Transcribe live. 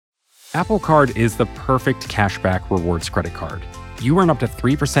Apple Card is the perfect cashback rewards credit card. You earn up to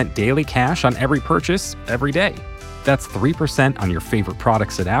 3% daily cash on every purchase every day. That's 3% on your favorite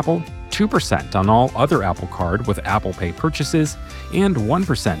products at Apple, 2% on all other Apple Card with Apple Pay purchases, and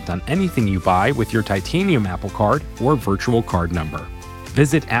 1% on anything you buy with your titanium Apple Card or virtual card number.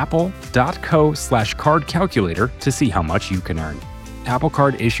 Visit apple.co/card calculator to see how much you can earn. Apple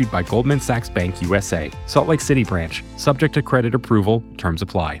Card issued by Goldman Sachs Bank USA, Salt Lake City branch, subject to credit approval, terms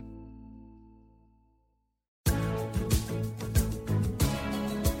apply.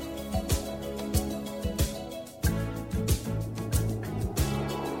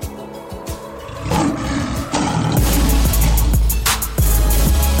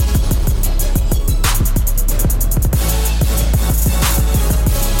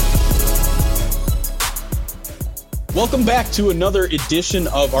 Welcome back to another edition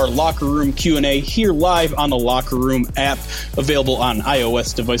of our Locker Room Q&A here live on the Locker Room app, available on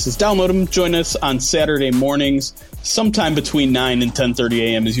iOS devices. Download them. Join us on Saturday mornings. Sometime between 9 and 10:30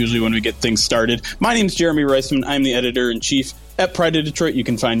 a.m. is usually when we get things started. My name is Jeremy Reisman. I'm the editor-in-chief at Pride of Detroit. You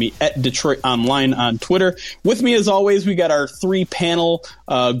can find me at Detroit Online on Twitter. With me, as always, we got our three-panel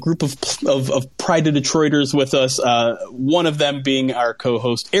group of Pride of Detroiters with us, one of them being our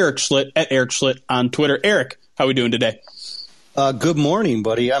co-host, Eric Schlitt, at Eric Schlitt on Twitter. Eric, how are we doing today? Good morning,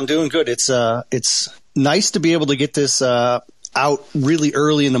 buddy. I'm doing good. It's nice to be able to get this out really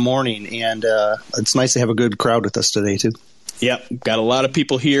early in the morning, and it's nice to have a good crowd with us today, too. Yep, got a lot of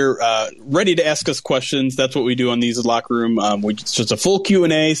people here ready to ask us questions. That's what we do on these Locker Room. It's just a full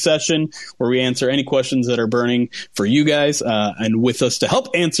Q&A session where we answer any questions that are burning for you guys. And with us to help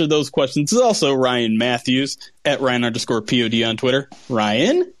answer those questions is also Ryan Matthews at Ryan_POD on Twitter.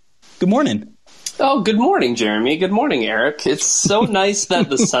 Ryan, good morning. Oh, good morning, Jeremy. Good morning, Eric. It's so nice that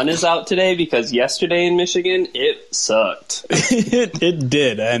the sun is out today because yesterday in Michigan, it sucked. It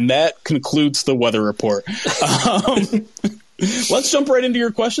did, and that concludes the weather report. Let's jump right into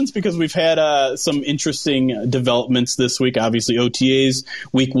your questions because we've had some interesting developments this week. Obviously, OTAs,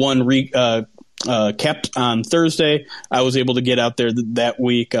 week one kept on Thursday. I was able to get out there that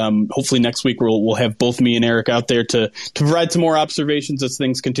week. Hopefully next week we'll have both me and Eric out there to provide some more observations as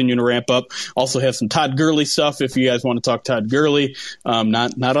things continue to ramp up. Also have some Todd Gurley stuff if you guys want to talk Todd Gurley.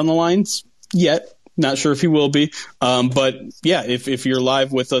 Not on the lines yet. Not sure if he will be. But yeah, if you're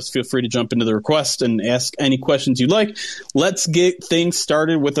live with us, feel free to jump into the request and ask any questions you'd like. Let's get things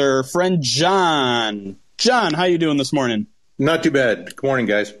started with our friend John. John, how you doing this morning? Not too bad. Good morning,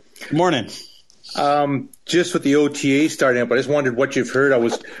 guys. Good morning. Just with the OTA starting up, I just wondered what you've heard.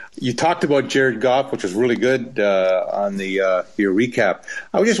 You talked about Jared Goff, which was really good on your recap.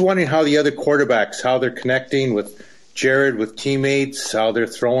 I was just wondering how the other quarterbacks, how they're connecting with Jared, with teammates, how they're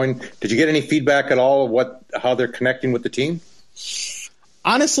throwing. Did you get any feedback at all of how they're connecting with the team?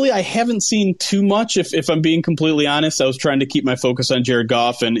 Honestly, I haven't seen too much. If I'm being completely honest, I was trying to keep my focus on Jared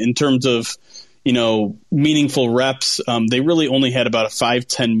Goff, and in terms of meaningful reps. They really only had about a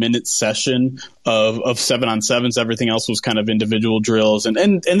 5-10 minute session of 7-on-7s. Everything else was kind of individual drills,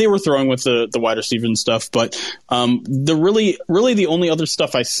 and they were throwing with the wide receiver and stuff. But the only other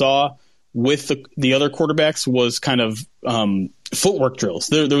stuff I saw with the other quarterbacks was kind of footwork drills.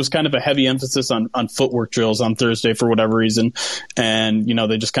 There was kind of a heavy emphasis on footwork drills on Thursday for whatever reason. And,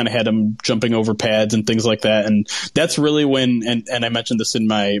 they just kind of had them jumping over pads and things like that. And that's really when, and I mentioned this in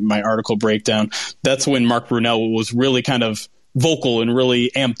my article breakdown, that's when Mark Brunell was really kind of vocal and really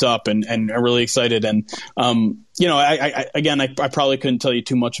amped up and really excited. And, I probably couldn't tell you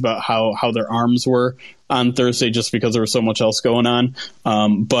too much about how their arms were on Thursday just because there was so much else going on.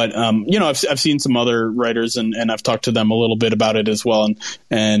 I've seen some other writers and I've talked to them a little bit about it as well.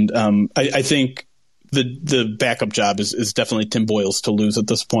 And I think the backup job is definitely Tim Boyle's to lose at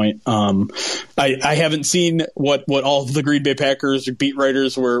this point. I haven't seen what all of the Green Bay Packers beat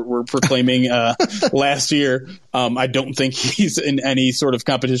writers were proclaiming last year. I don't think he's in any sort of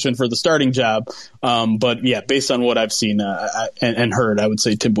competition for the starting job. But yeah, based on what I've seen and heard, I would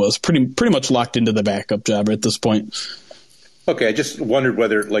say Tim Boyle's pretty much locked into the backup job at this point. Okay, I just wondered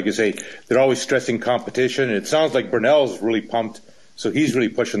whether, like you say, they're always stressing competition. It sounds like Brunell's really pumped. So he's really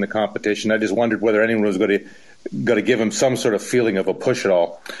pushing the competition. I just wondered whether anyone was going to give him some sort of feeling of a push at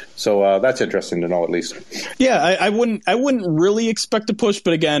all. So that's interesting to know, at least. Yeah, I wouldn't really expect a push,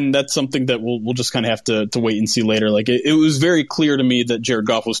 but again, that's something that we'll just kind of have to wait and see later. Like it was very clear to me that Jared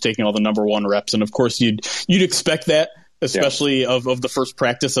Goff was taking all the number one reps, and of course you'd expect that. Especially of the first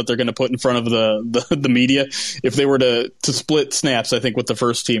practice that they're going to put in front of the media. If they were to split snaps, I think with the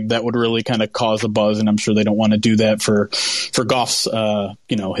first team, that would really kind of cause a buzz, and I'm sure they don't want to do that for Goff's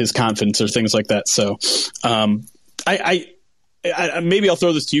his confidence or things like that. So I maybe I'll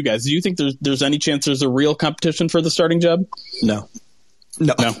throw this to you guys. Do you think there's any chance there's a real competition for the starting job? No,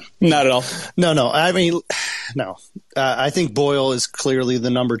 not at all. No. I mean, no. I think Boyle is clearly the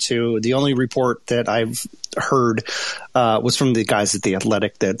number 2. The only report that I've heard was from the guys at The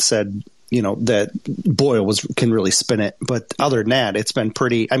Athletic that said, that Boyle can really spin it. But other than that, it's been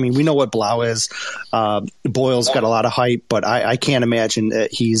pretty. I mean, we know what Blau is. Boyle's got a lot of hype, but I can't imagine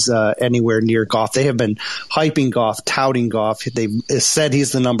that he's anywhere near Goff. They have been hyping Goff, touting Goff. They said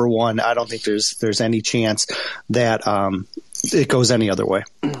he's the number 1. I don't think there's any chance that it goes any other way.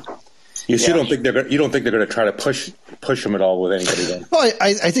 You don't think they're going to try to push him at all with anybody then? Well,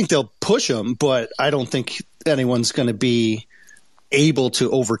 I think they'll push him, but I don't think anyone's going to be able to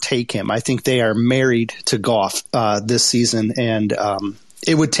overtake him. I think they are married to Goff this season, and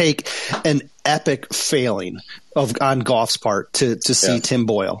it would take an epic failing on Goff's part to see Tim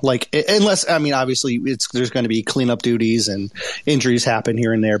Boyle. Unless, I mean, obviously there's going to be cleanup duties and injuries happen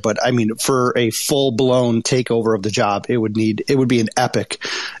here and there, but I mean, for a full blown takeover of the job, it would be an epic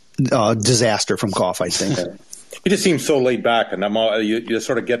disaster from Goff, I think. He just seems so laid back, and you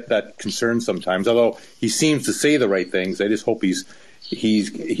sort of get that concern sometimes. Although he seems to say the right things, I just hope he's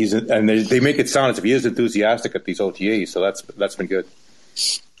and they make it sound as if he is enthusiastic at these OTAs. So that's been good.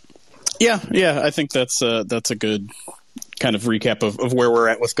 Yeah, I think that's a good kind of recap of where we're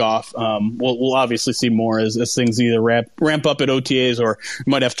at with Goff. We'll obviously see more as things either ramp up at OTAs, or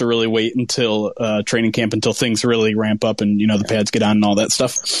we might have to really wait until training camp until things really ramp up and the pads get on and all that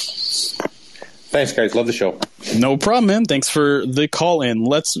stuff. Thanks, guys. Love the show. No problem, man. Thanks for the call in.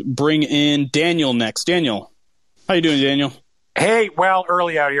 Let's bring in Daniel next. Daniel, how you doing, Daniel? Hey, well,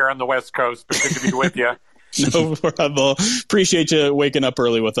 early out here on the West Coast, but good to be with you. No problem. Appreciate you waking up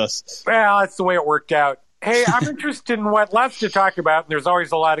early with us. Well, that's the way it worked out. Hey, I'm interested in lots to talk about, and there's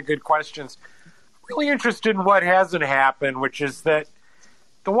always a lot of good questions. Really interested in what hasn't happened, which is that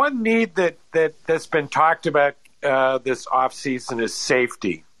the one need that's been talked about this offseason is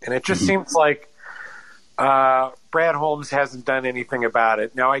safety. And it just seems like Brad Holmes hasn't done anything about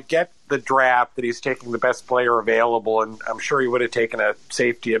it. Now, I get the draft that he's taking the best player available, and I'm sure he would have taken a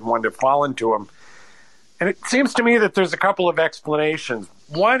safety had one to fallen to him. And it seems to me that there's a couple of explanations.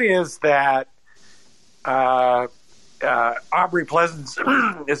 One is that Aubrey Pleasance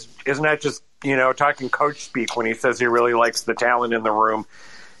is not just, talking coach speak when he says he really likes the talent in the room,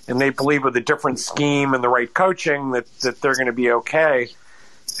 and they believe with a different scheme and the right coaching that they're going to be okay.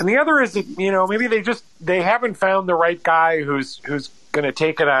 And the other is that, maybe they haven't found the right guy who's going to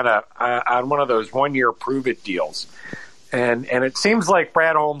take it on one of those 1-year prove it deals. And it seems like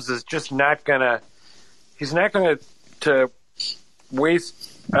Brad Holmes is just not going to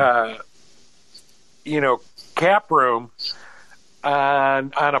waste cap room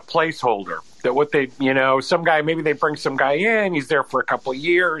on a placeholder. That what they some guy, maybe they bring some guy in, he's there for a couple of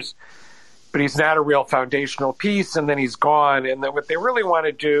years, but he's not a real foundational piece, and then he's gone. And then what they really want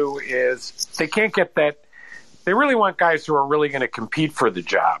to do is they can't get that. They really want guys who are really going to compete for the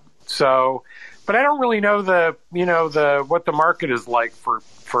job. So, but I don't really know what the market is like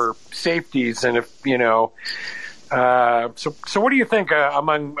for safeties, and if so what do you think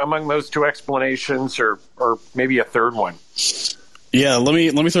among those two explanations, or maybe a third one? Yeah, let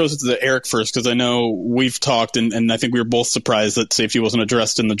me throw this to Eric first, because I know we've talked, and I think we were both surprised that safety wasn't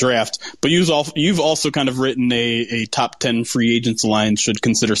addressed in the draft. But you've also kind of written a top 10 free agents Lions should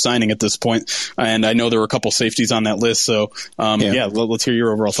consider signing at this point, and I know there were a couple safeties on that list. So let's hear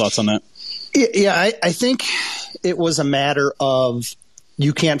your overall thoughts on that. Yeah, I think it was a matter of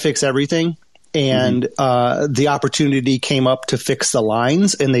you can't fix everything. And the opportunity came up to fix the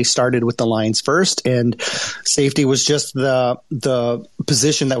lines, and they started with the lines first. And safety was just the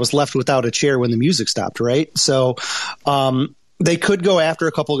position that was left without a chair when the music stopped, right? So they could go after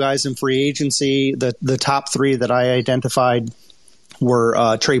a couple guys in free agency. The top 3 that I identified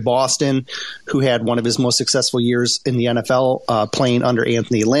were Trey Boston, who had one of his most successful years in the NFL playing under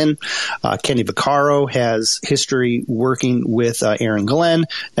Anthony Lynn. Kenny Vaccaro has history working with Aaron Glenn.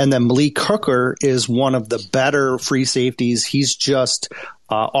 And then Malik Hooker is one of the better free safeties. He's just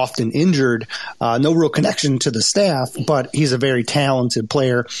often injured, no real connection to the staff, but he's a very talented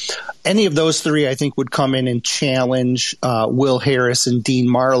player. Any of those 3, I think, would come in and challenge Will Harris and Dean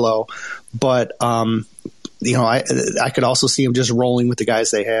Marlowe. But I could also see him just rolling with the guys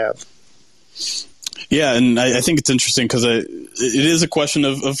they have. Yeah, and I think it's interesting because it is a question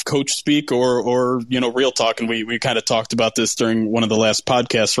of coach speak or real talk, and we kind of talked about this during one of the last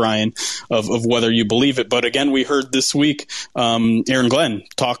podcasts, Ryan, of whether you believe it. But again, we heard this week Aaron Glenn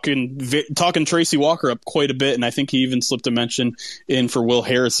talking Tracy Walker up quite a bit, and I think he even slipped a mention in for Will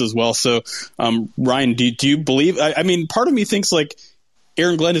Harris as well. So, Ryan, do you believe? I mean, part of me thinks like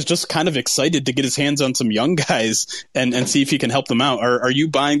Aaron Glenn is just kind of excited to get his hands on some young guys and see if he can help them out. Are you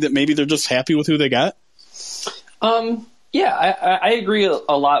buying that maybe they're just happy with who they got? Yeah, I agree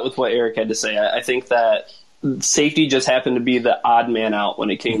a lot with what Eric had to say. I think that safety just happened to be the odd man out when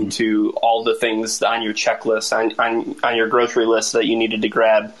it came to all the things on your checklist, on your grocery list that you needed to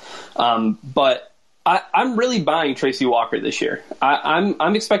grab. But I'm really buying Tracy Walker this year.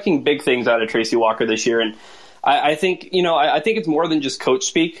 I'm expecting big things out of Tracy Walker this year, and I think I think it's more than just coach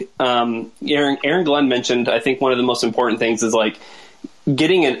speak. Aaron Glenn mentioned, I think one of the most important things is like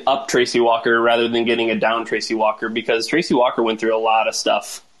getting an up Tracy Walker rather than getting a down Tracy Walker, because Tracy Walker went through a lot of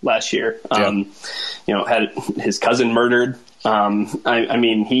stuff last year. Had his cousin murdered. I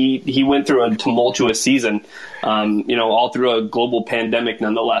mean, he went through a tumultuous season, all through a global pandemic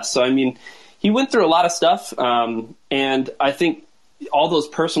nonetheless. So, I mean, he went through a lot of stuff. And I think all those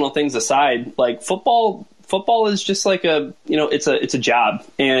personal things aside, like football is just like it's a job.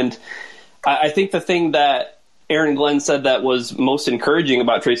 And I think the thing that Aaron Glenn said that was most encouraging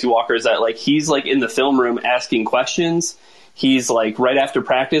about Tracy Walker is that like he's like in the film room asking questions. He's like right after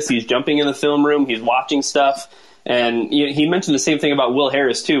practice, he's jumping in the film room, he's watching stuff, and he mentioned the same thing about Will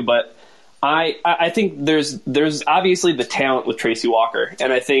Harris too. But I think there's obviously the talent with Tracy Walker,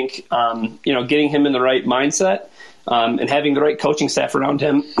 and I think getting him in the right mindset and having the right coaching staff around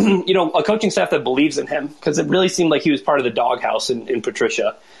him, a coaching staff that believes in him, because it really seemed like he was part of the doghouse in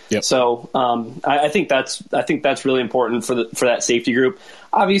Patricia. Yep. So I think that's really important for that safety group.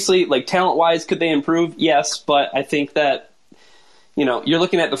 Obviously, like talent wise, could they improve? Yes, but I think that you're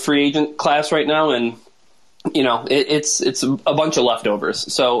looking at the free agent class right now, and it's a bunch of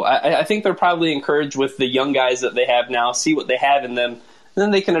leftovers. So I think they're probably encouraged with the young guys that they have now, see what they have in them, and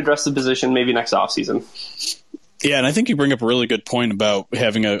then they can address the position maybe next offseason. Yeah, and I think you bring up a really good point about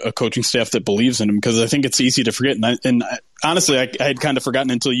having a coaching staff that believes in him, because I think it's easy to forget. And honestly, I had kind of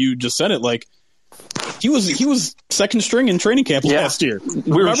forgotten until you just said it. Like he was second string in training camp last year.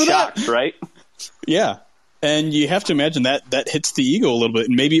 We were shocked, that? Right? Yeah, and you have to imagine that hits the ego a little bit,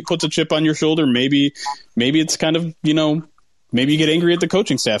 and maybe it puts a chip on your shoulder. Maybe it's kind of maybe you get angry at the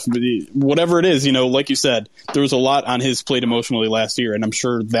coaching staff. Whatever it is, like you said, there was a lot on his plate emotionally last year, and I'm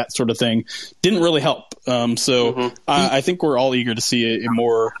sure that sort of thing didn't really help. I think we're all eager to see a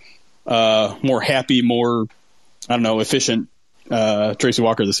more happy, more, efficient Tracy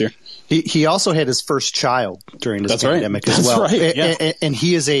Walker this year. He also had his first child during this pandemic as well. Right. Yeah. And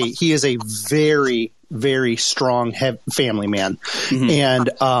he is a very, very strong family man. Mm-hmm.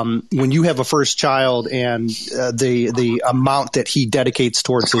 And when you have a first child and the amount that he dedicates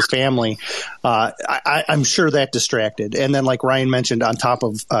towards his family, I'm sure that distracted. And then, like Ryan mentioned, on top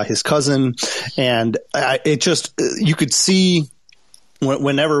of his cousin, and you could see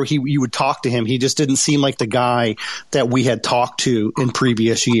whenever you would talk to him, he just didn't seem like the guy that we had talked to in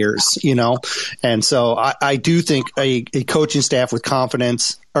previous years, And so I do think a coaching staff with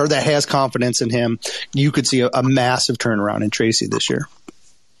confidence, or that has confidence in him, you could see a massive turnaround in Tracy this year.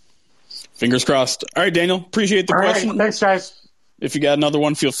 Fingers crossed. All right, Daniel, appreciate the question. Right, thanks, guys. If you got another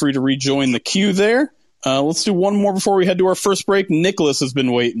one, feel free to rejoin the queue there. Let's do one more before we head to our first break. Nicholas has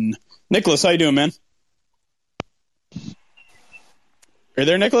been waiting. Nicholas, how you doing, man? Are you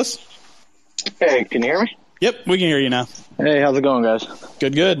there, Nicholas? Hey, can you hear me? Yep, we can hear you now. Hey, how's it going, guys?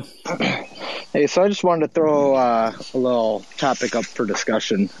 Good. Hey, so I just wanted to throw a little topic up for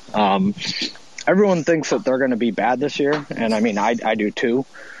discussion. Everyone thinks that they're going to be bad this year, and I mean, I do too.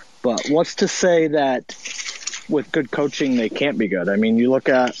 But what's to say that with good coaching they can't be good? I mean, you look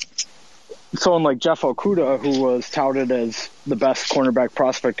at someone like Jeff Okudah, who was touted as the best cornerback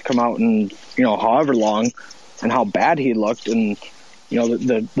prospect to come out in, however long, and how bad he looked, and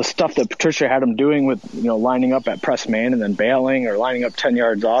the stuff that Patricia had him doing with, lining up at press man and then bailing or lining up 10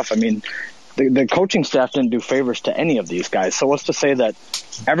 yards off. I mean, the coaching staff didn't do favors to any of these guys. So what's to say that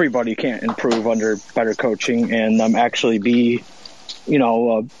everybody can't improve under better coaching and actually be,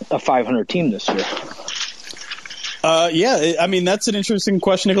 a 500 team this year? Yeah, I mean, that's an interesting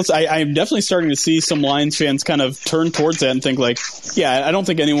question, Nicholas. I'm definitely starting to see some Lions fans kind of turn towards that and think like, yeah, I don't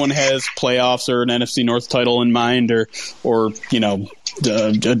think anyone has playoffs or an NFC North title in mind or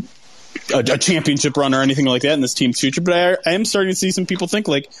a championship run or anything like that in this team's future. But I am starting to see some people think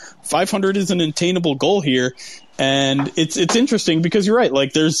like 500 is an attainable goal here. And it's interesting because you're right.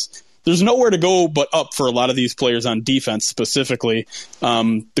 Like there's there's nowhere to go but up for a lot of these players on defense specifically.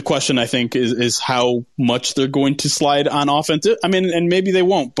 The question, I think, is how much they're going to slide on offense. I mean, and maybe they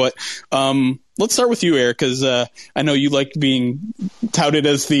won't, but let's start with you, Eric, because I know you like being touted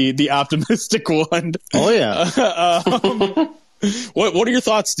as the optimistic one. Oh, yeah. What are your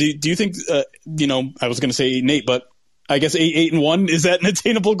thoughts? Do you think, I was going to say 8-8, but I guess 8-1, is that an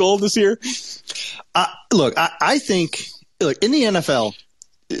attainable goal this year? Look, I think in the NFL,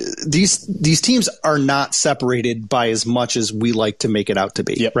 these teams are not separated by as much as we like to make it out to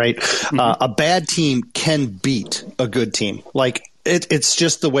be, yep. Right? Mm-hmm. A bad team can beat a good team. Like, it's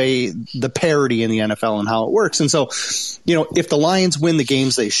just the way the parity in the NFL and how it works. And so, if the Lions win the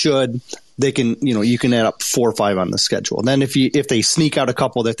games they should, they can, you can add up 4 or 5 on the schedule. And then if they sneak out a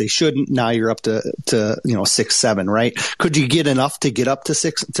couple that they shouldn't, now you're up to 6, 7, right? Could you get enough to get up to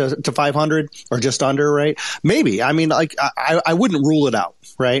 500 or just under, right? Maybe. I mean, I wouldn't rule it out,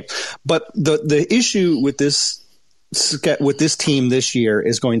 right? But the issue with this team this year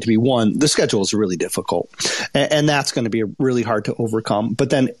is going to be, one, the schedule is really difficult, and that's going to be really hard to overcome.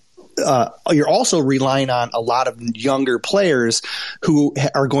 But then you're also relying on a lot of younger players who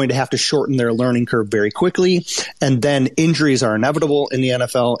are going to have to shorten their learning curve very quickly. And then injuries are inevitable in the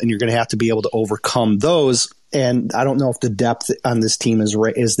NFL, and you're going to have to be able to overcome those. And I don't know if the depth on this team is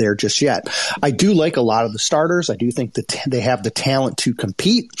there just yet. I do like a lot of the starters. I do think that they have the talent to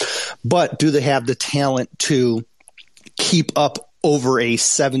compete, but do they have the talent to keep up over a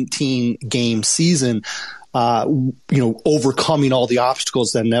 17-game season, overcoming all the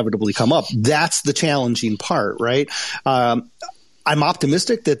obstacles that inevitably come up? That's the challenging part, right? I'm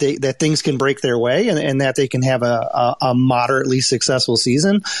optimistic that things can break their way and that they can have a moderately successful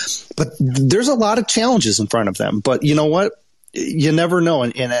season, but there's a lot of challenges in front of them. But you know what? You never know.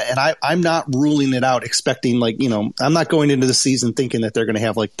 And I'm not ruling it out, expecting I'm not going into the season thinking that they're going to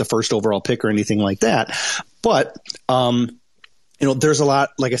have the first overall pick or anything like that. But, there's a lot,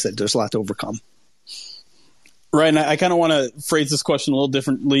 like I said, there's a lot to overcome. Right, and I kind of want to phrase this question a little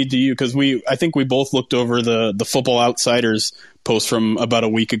differently to you, because I think we both looked over the Football Outsiders post from about a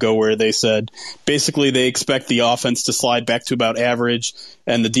week ago where they said basically they expect the offense to slide back to about average,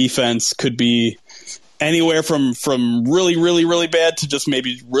 and the defense could be anywhere from really, really, really bad to just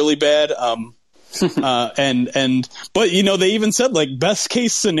maybe really bad. But they even said best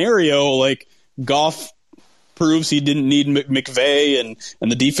case scenario, Goff proves he didn't need McVay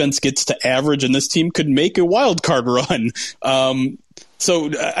and the defense gets to average and this team could make a wild card run. So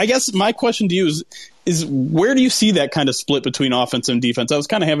I guess my question to you is where do you see that kind of split between offense and defense? I was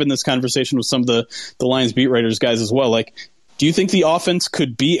kind of having this conversation with some of the Lions beat writers guys as well. Do you think the offense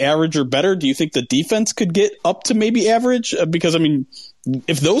could be average or better? Do you think the defense could get up to maybe average? Because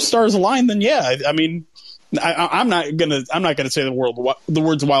if those stars align, then yeah, I'm not gonna say the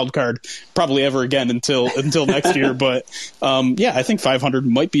words wild card probably ever again until next year. But I think 500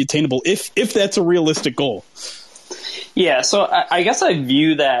 might be attainable if that's a realistic goal. Yeah, so I guess I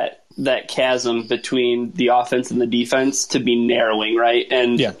view that chasm between the offense and the defense to be narrowing, right?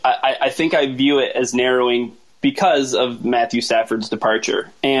 And yeah. I think I view it as narrowing because of Matthew Stafford's departure,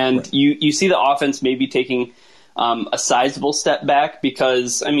 and right. you see the offense maybe taking a sizable step back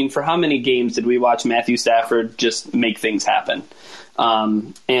because, for how many games did we watch Matthew Stafford just make things happen?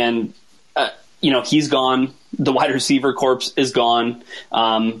 He's gone. The wide receiver corps is gone.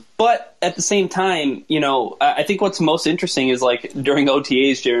 But at the same time, I think what's most interesting is during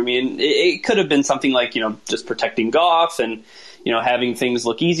OTAs, Jeremy, and it could have been something just protecting Goff and, having things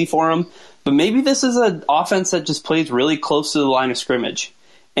look easy for him. But maybe this is an offense that just plays really close to the line of scrimmage.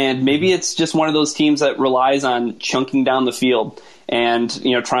 And maybe it's just one of those teams that relies on chunking down the field and,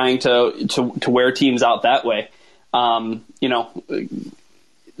 trying to wear teams out that way. Don't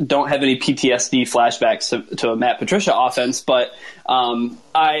have any PTSD flashbacks to a Matt Patricia offense, but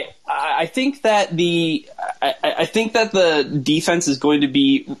I think that the defense is going to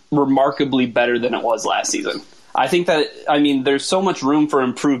be remarkably better than it was last season. I think that there's so much room for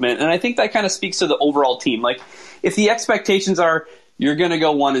improvement, and I think that kind of speaks to the overall team. If the expectations are you're going to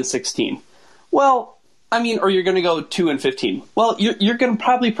go 1-16. Well, or you're going to go 2-15. Well, you're going to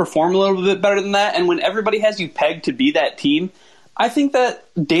probably perform a little bit better than that. And when everybody has you pegged to be that team, I think that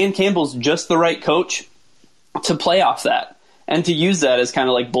Dan Campbell's just the right coach to play off that and to use that as kind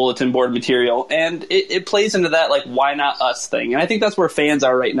of bulletin board material. And it plays into that, why not us thing. And I think that's where fans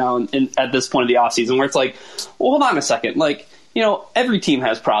are right now at this point of the offseason, where it's well, hold on a second. Every team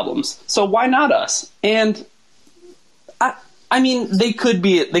has problems. So why not us? And they could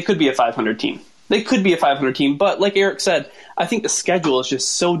be a 500 team. They could be a 500 team, but like Eric said, I think the schedule is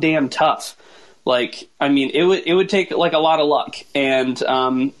just so damn tough Like, I mean, it would take like a lot of luck, and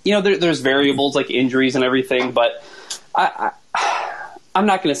there's variables like injuries and everything, but I'm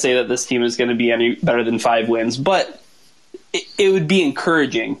not going to say that this team is going to be any better than 5 wins, but it would be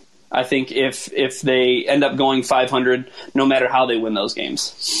encouraging, I think, if they end up going 500, no matter how they win those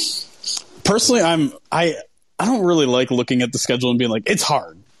games. Personally, I don't really like looking at the schedule and being like, it's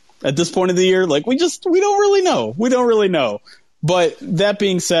hard at this point of the year. Like, we don't really know. We don't really know. But that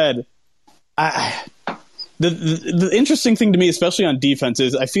being said, the interesting thing to me, especially on defense,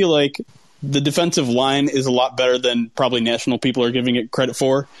 is I feel like the defensive line is a lot better than probably national people are giving it credit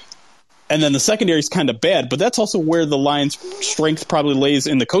for. And then the secondary is kind of bad, but that's also where the line's strength probably lays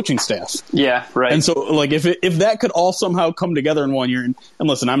in the coaching staff. Yeah, right. And so, like, if that could all somehow come together in 1 year, and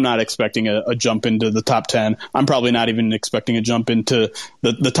listen, I'm not expecting a jump into the top 10. I'm probably not even expecting a jump into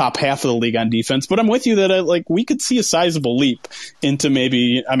the top half of the league on defense. But I'm with you that we could see a sizable leap into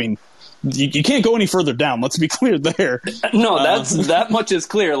maybe. I mean, you can't go any further down. Let's be clear there. No, that much is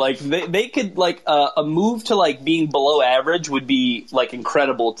clear. Like they could a move to like being below average would be like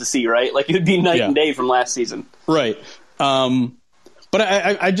incredible to see, right? Like it would be night and day from last season, right? But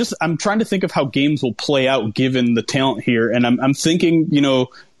I'm trying to think of how games will play out given the talent here, and I'm thinking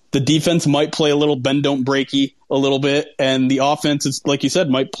the defense might play a little bend don't breaky a little bit, and the offense is, like you said,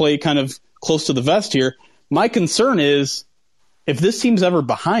 might play kind of close to the vest here. My concern is, if this team's ever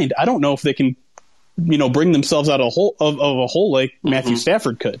behind, I don't know if they can, bring themselves out of a hole like Matthew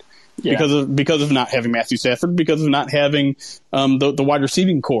Stafford could, because of not having Matthew Stafford, because of not having the wide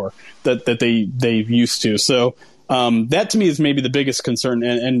receiving core that they used to. So that to me is maybe the biggest concern,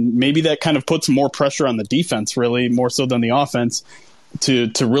 and maybe that kind of puts more pressure on the defense, really more so than the offense, to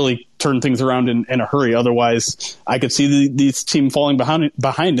really turn things around in a hurry. Otherwise, I could see these team falling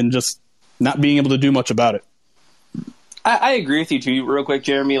behind and just not being able to do much about it. I agree with you too, real quick,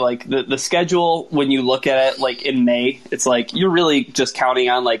 Jeremy. Like the schedule, when you look at it, like in May, it's like you're really just counting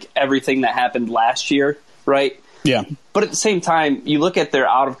on like everything that happened last year, right? Yeah. But at the same time, you look at their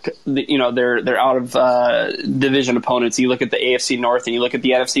out of division opponents. You look at the AFC North and you look at the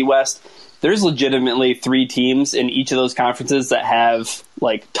NFC West. There's legitimately 3 teams in each of those conferences that have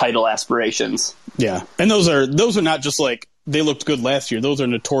like title aspirations. Yeah, and those are not just like they looked good last year. Those are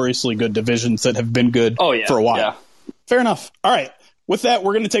notoriously good divisions that have been good for a while. Yeah. Fair enough. All right. With that,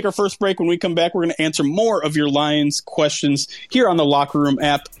 we're going to take our first break. When we come back, we're going to answer more of your Lions questions here on the Locker Room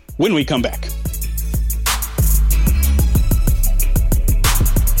app when we come back.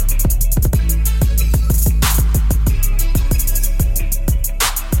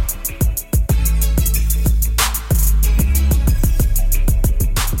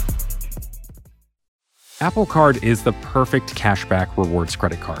 Apple Card is the perfect cashback rewards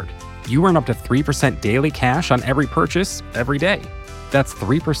credit card. You earn up to 3% daily cash on every purchase every day. That's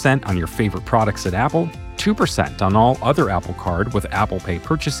 3% on your favorite products at Apple, 2% on all other Apple Card with Apple Pay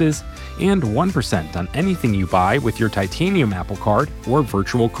purchases, and 1% on anything you buy with your titanium Apple Card or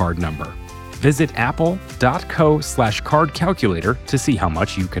virtual card number. Visit apple.co/card calculator to see how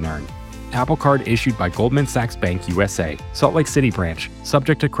much you can earn. Apple Card issued by Goldman Sachs Bank USA, Salt Lake City branch,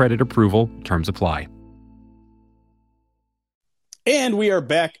 subject to credit approval, terms apply. And we are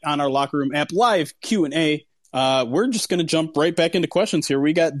back on our Locker Room app live Q&A. We're just going to jump right back into questions here.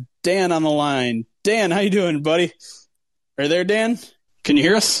 We got Dan on the line. Dan, how you doing, buddy? Are you there, Dan? Can you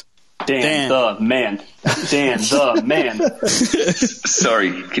hear us? Dan. The man. Dan the man.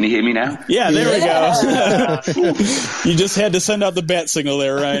 Sorry, can you hear me now? Yeah, there we go. You just had to send out the bat signal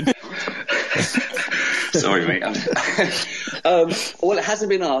there, Ryan. Sorry, mate. Well, it hasn't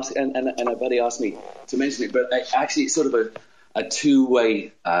been asked, and a buddy asked me to mention it, but actually it's sort of a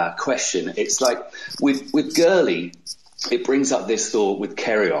two-way question. It's like with Gurley, it brings up this thought with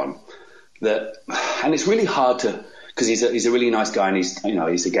Kerryon that, and it's really hard to, because he's a really nice guy and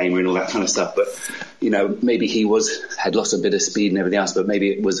he's a gamer and all that kind of stuff. But maybe he had lost a bit of speed and everything else. But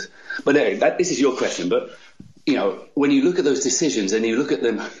maybe it was. But anyway, this is your question. But when you look at those decisions and you look at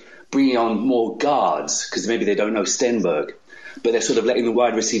them bringing on more guards, because maybe they don't know Stenberg, but they're sort of letting the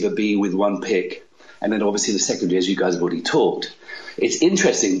wide receiver be with one pick. And then obviously the secondary, as you guys have already talked. It's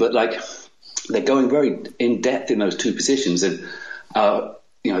interesting, but they're going very in depth in those two positions, and the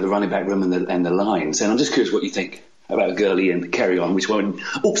running back room and the lines. And I'm just curious what you think about Gurley and Kerryon. Which one?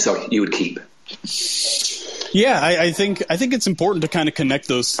 You would keep. Yeah, I think it's important to kind of connect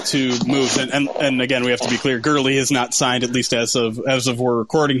those two moves, and again, we have to be clear. Gurley is not signed, at least as of we're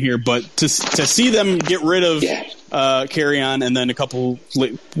recording here. But to see them get rid of Kerryon and then a couple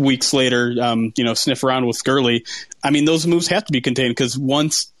weeks later, sniff around with Gurley, I mean, those moves have to be contained, because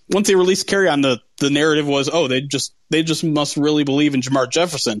once once they released Kerryon, the narrative was, they just must really believe in Jamar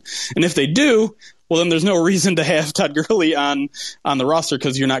Jefferson. And if they do, well, then there's no reason to have Todd Gurley on the roster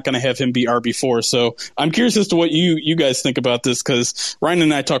because you're not going to have him be RB4. So I'm curious as to what you guys think about this, because Ryan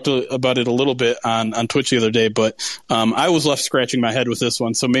and I talked about it a little bit on Twitch the other day, but I was left scratching my head with this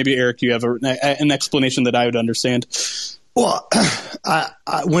one. So maybe, Eric, you have an explanation that I would understand. Well,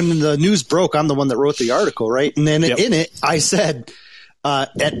 when the news broke, I'm the one that wrote the article, right? And then in it, I said,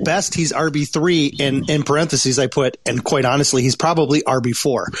 at best, he's RB3, and in parentheses, I put, and quite honestly, he's probably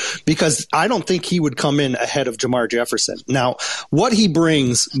RB4, because I don't think he would come in ahead of Jamar Jefferson. Now, what he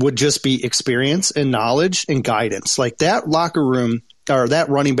brings would just be experience and knowledge and guidance. Like, that locker room or that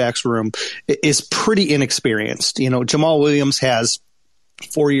running backs room is pretty inexperienced. Jamal Williams has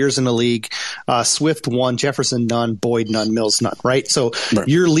 4 years in the league, Swift 1, Jefferson none, Boyd none, Mills none, right? So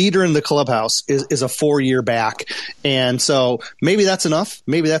your leader in the clubhouse is a 4-year back. And so maybe that's enough.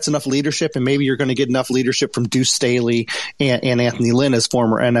 Maybe that's enough leadership, and maybe you're going to get enough leadership from Deuce Staley and Anthony Lynn as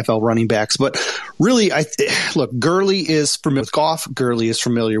former NFL running backs. But really, look, Gurley is familiar with Goff. Gurley is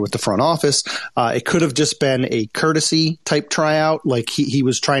familiar with the front office. It could have just been a courtesy type tryout. Like, he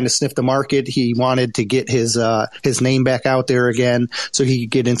was trying to sniff the market. He wanted to get his name back out there again, so he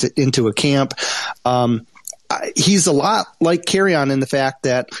could get into a camp. He's a lot like Kerryon in the fact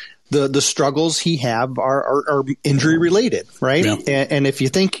that the struggles he have are injury related, right? Yeah. And if you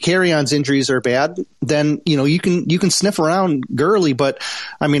think Kerryon's injuries are bad, then you can sniff around Gurley, but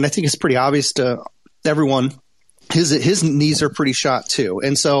I mean, I think it's pretty obvious to everyone his knees are pretty shot too.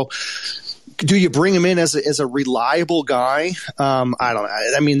 And so, do you bring him in as a reliable guy? I don't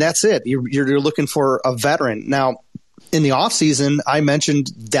know. I mean, that's it. You're looking for a veteran now. In the offseason, I mentioned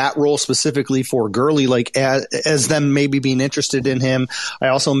that role specifically for Gurley, like as them maybe being interested in him. I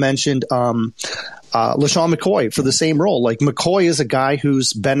also mentioned LaShawn McCoy for the same role. Like, McCoy is a guy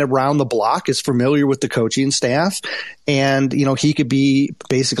who's been around the block, is familiar with the coaching staff, and he could be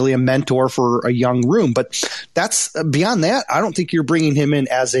basically a mentor for a young room. But that's beyond that. I don't think you're bringing him in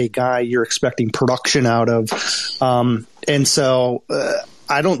as a guy you're expecting production out of. And so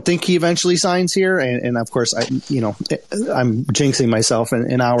I don't think he eventually signs here. And of course, I'm jinxing myself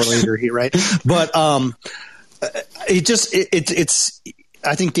an hour later here, right? But it's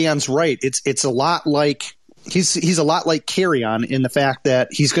I think Dan's right. It's a lot like he's a lot like Kerryon in the fact that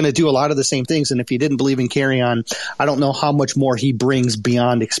he's going to do a lot of the same things. And if you didn't believe in Kerryon, I don't know how much more he brings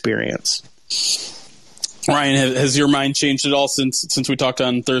beyond experience. Ryan, has your mind changed at all since we talked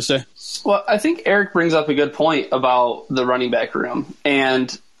on Thursday? Well, I think Eric brings up a good point about the running back room.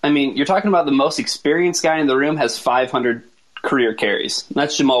 And, I mean, you're talking about the most experienced guy in the room has 500 career carries.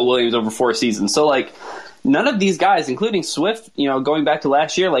 That's Jamal Williams over 4 seasons. So, like, none of these guys, including Swift, going back to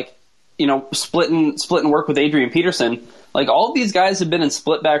last year, like, splitting work with Adrian Peterson, like, all of these guys have been in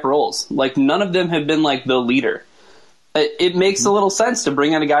split back roles. Like, none of them have been, like, the leader. It makes a little sense to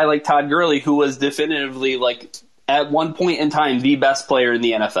bring in a guy like Todd Gurley, who was definitively, like, at one point in time, the best player in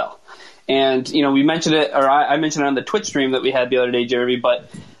the NFL. And, we mentioned it, or I mentioned it on the Twitch stream that we had the other day, Jeremy, but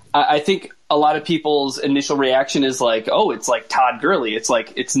I think a lot of people's initial reaction is like, oh, it's like Todd Gurley. It's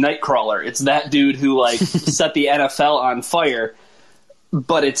like, it's Nightcrawler. It's that dude who, like, set the NFL on fire.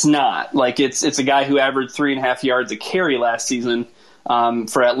 But it's not. Like, it's a guy who averaged 3.5 yards a carry last season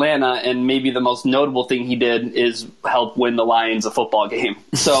for Atlanta, and maybe the most notable thing he did is help win the Lions a football game.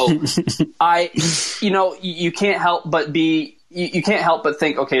 So you can't help but you can't help but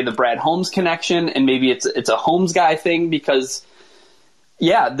think, okay, the Brad Holmes connection, and maybe it's a Holmes guy thing, because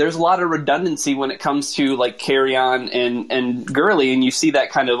there's a lot of redundancy when it comes to, like, Kerryon and Gurley, and you see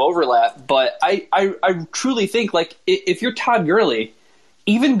that kind of overlap. But I truly think, like, if you're Todd Gurley,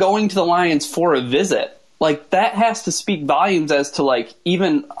 even going to the Lions for a visit, like, that has to speak volumes as to, like,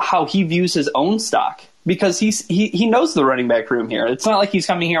 even how he views his own stock, because he knows the running back room here. It's not like he's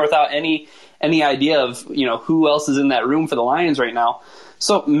coming here without any idea of, who else is in that room for the Lions right now.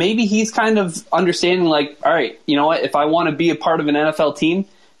 So maybe he's kind of understanding, like, all right, you know what, if I want to be a part of an NFL team,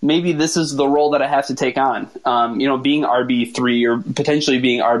 maybe this is the role that I have to take on, being RB3 or potentially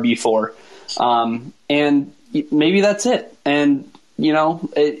being RB4. And maybe that's it. And,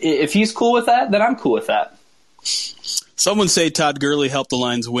 if he's cool with that, then I'm cool with that. Someone say Todd Gurley helped the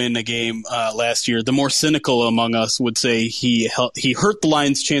Lions win a game last year. The more cynical among us would say he hurt the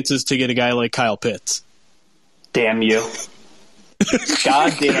Lions' chances to get a guy like Kyle Pitts. Damn you.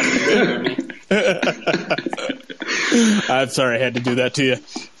 God damn you, Jeremy. I'm sorry I had to do that to you.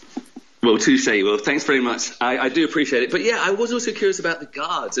 Well, touche. Well, thanks very much. I do appreciate it. But, I was also curious about the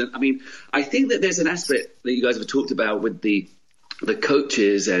guards. And, I mean, I think that there's an aspect that you guys have talked about with the the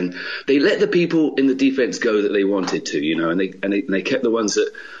coaches, and they let the people in the defense go that they wanted to, and they kept the ones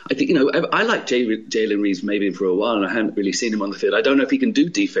that I think, I like Jalen Reeves maybe for a while, and I hadn't really seen him on the field. I don't know if he can do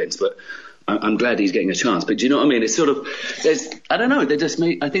defense, but I'm glad he's getting a chance. But do you know what I mean? It's sort of, I don't know. I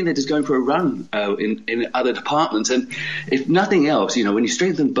think they're just going for a run in other departments. And if nothing else, when you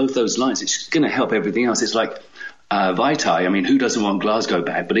strengthen both those lines, it's going to help everything else. It's like Vaitai. I mean, who doesn't want Glasgow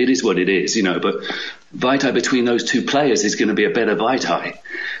back? But it is what it is, But Vaitai between those two players is going to be a better Vaitai.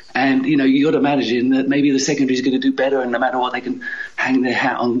 And, you got to imagine that maybe the secondary is going to do better, and no matter what, they can hang their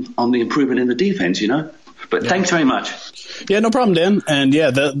hat on the improvement in the defense, But thanks very much. Yeah, no problem, Dan. And yeah,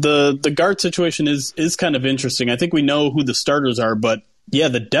 the guard situation is kind of interesting. I think we know who the starters are, but yeah,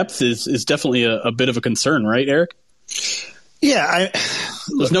 the depth is definitely a bit of a concern, right, Eric? Yeah,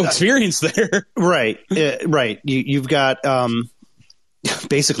 there's no experience there. Right, right. You've got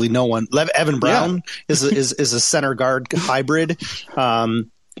basically no one. Evan Brown is a center guard hybrid.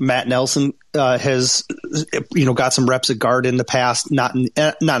 Matt Nelson has got some reps at guard in the past, not in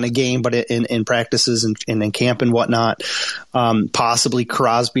a game, but in practices and in camp and whatnot. Possibly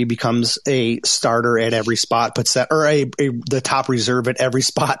Crosby becomes a starter at every spot, but the top reserve at every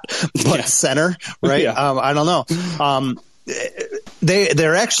spot, but center, right? Yeah. I don't know.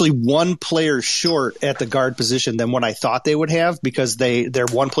 They're actually one player short at the guard position than what I thought they would have, because they're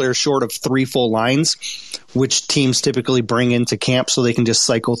one player short of 3 full lines, which teams typically bring into camp so they can just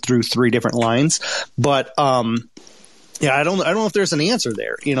cycle through 3 different lines. But I don't know if there's an answer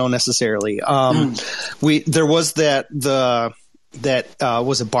there, necessarily. There was that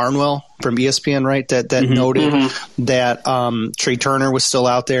was it Barnwell from ESPN, right? That noted that Trey Turner was still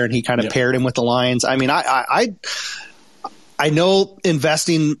out there, and he kind of paired him with the Lions. I mean, I know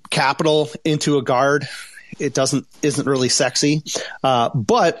investing capital into a guard, isn't really sexy.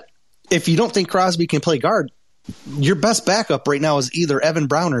 But if you don't think Crosby can play guard, your best backup right now is either Evan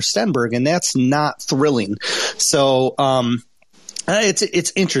Brown or Stenberg, and that's not thrilling. So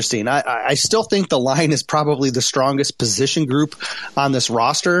it's interesting. I still think the line is probably the strongest position group on this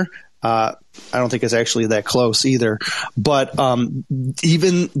roster. I don't think it's actually that close either. But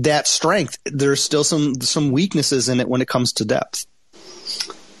even that strength, there's still some weaknesses in it when it comes to depth.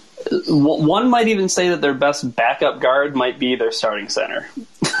 One might even say that their best backup guard might be their starting center.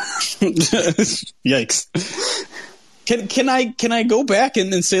 Yikes. Can I go back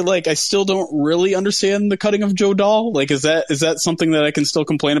and say, like, I still don't really understand the cutting of Joe Dahl? Like, is that something that I can still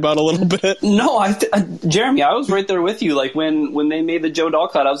complain about a little bit? No, Jeremy, I was right there with you. Like, when they made the Joe Dahl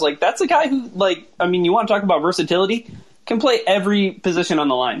cut, I was like, that's a guy who, like, I mean, you want to talk about versatility? Can play every position on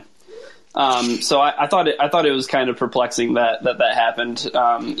the line. So I thought it was kind of perplexing that happened,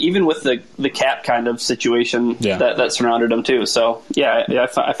 even with the cap kind of situation that surrounded him too. So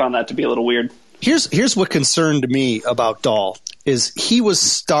I found that to be a little weird. Here's what concerned me about Dahl is he was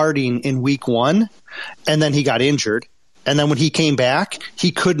starting in week 1, and then he got injured. And then when he came back,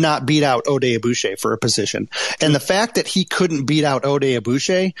 he could not beat out Oday Aboushi for a position. And the fact that he couldn't beat out Oday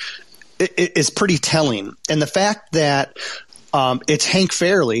Aboushi is pretty telling. And the fact that it's Hank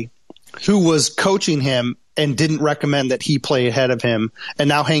Fairley who was coaching him and didn't recommend that he play ahead of him, and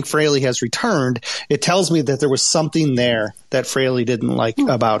now Hank Fraley has returned, it tells me that there was something there that Fraley didn't like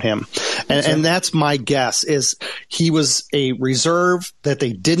about him. And that's my guess, is he was a reserve that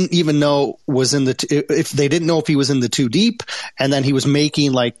they didn't even know was in if they didn't know if he was in the 2 deep, and then he was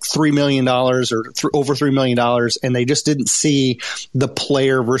making like $3 million or over $3 million, and they just didn't see the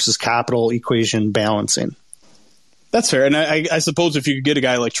player versus capital equation balancing. That's fair. And I suppose if you could get a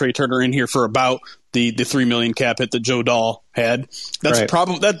guy like Trey Turner in here for about the $3 million cap hit that Joe Dahl had, that's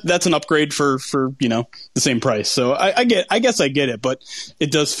probably that's an upgrade for the same price. So I guess I get it, but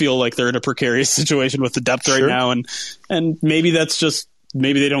it does feel like they're in a precarious situation with the depth right now, and maybe that's just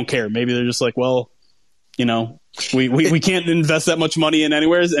maybe they don't care. Maybe they're just like, well, we can't invest that much money in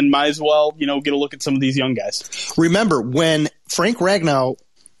anywhere, and might as well get a look at some of these young guys. Remember when Frank Ragnow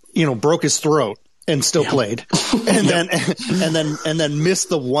broke his throat and still played, and then missed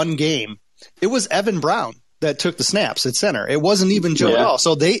the one game. It was Evan Brown that took the snaps at center. It wasn't even Joe Dahl.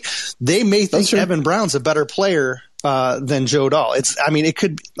 So they may think Evan Brown's a better player than Joe Dahl. It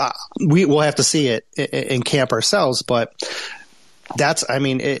could. We'll have to see it in camp ourselves, but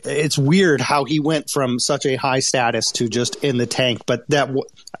it's weird how he went from such a high status to just in the tank. But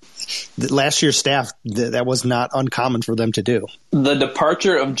last year's staff, that was not uncommon for them to do. The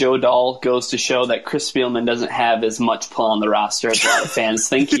departure of Joe Dahl goes to show that Chris Spielman doesn't have as much pull on the roster as a lot of fans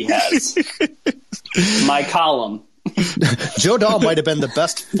think he has. My column. Joe Dahl might have been the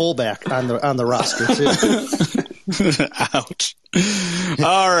best fullback on the roster too. Ouch.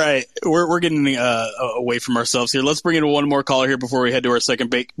 All right. We're getting away from ourselves here. Let's bring in one more caller here before we head to our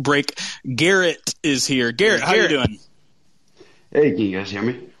second break. Garrett is here. Garrett, how you doing? Hey, can you guys hear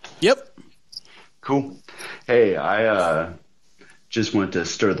me? Yep. Cool. Hey, I just wanted to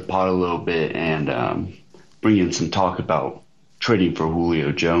stir the pot a little bit and bring in some talk about trading for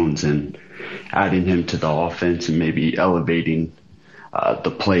Julio Jones and adding him to the offense and maybe elevating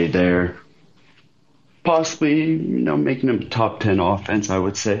the play there. Possibly, making him top 10 offense, I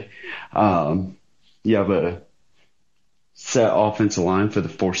would say. You have a set offensive line for the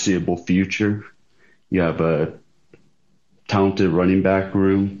foreseeable future. You have a talented running back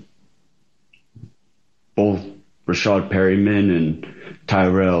room. Both Rashad Perryman and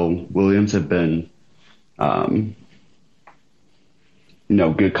Tyrell Williams have been, good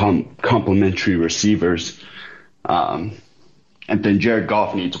complementary receivers. And then Jared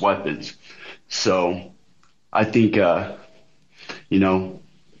Goff needs weapons. So I think, the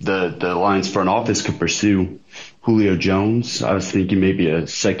Lions front office could pursue Julio Jones. I was thinking maybe a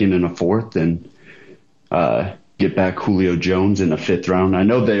second and a fourth and get back Julio Jones in a fifth round. I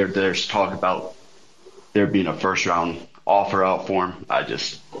know there's talk about there being a first round offer out for him. I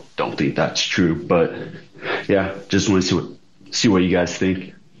just don't think that's true. But, yeah, just want to see what you guys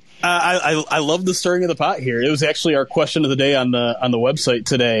think. I love the stirring of the pot here. It was actually our question of the day on the website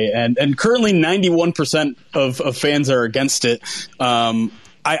today, and currently 91% of fans are against it.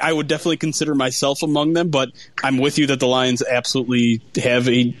 I would definitely consider myself among them, but I'm with you that the Lions absolutely have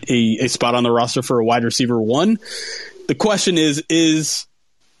a spot on the roster for a wide receiver one. The question is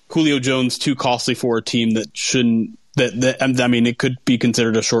Julio Jones too costly for a team that shouldn't? It could be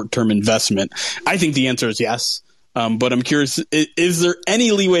considered a short-term investment. I think the answer is yes. But I'm curious, is there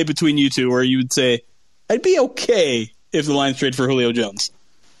any leeway between you two where you would say, I'd be okay if the Lions trade for Julio Jones?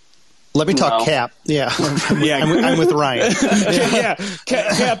 Let me talk cap. Yeah. Yeah. I'm with Ryan. Yeah.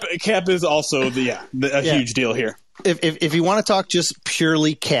 Cap is also a huge deal here. If you want to talk just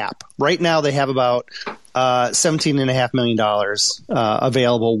purely cap, right now they have about $17.5 million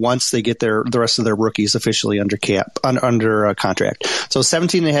available once they get the rest of their rookies officially under contract. So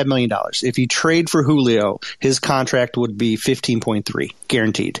 $17.5 million. If you trade for Julio, his contract would be 15.3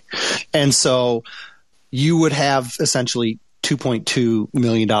 guaranteed. And so you would have essentially $2.2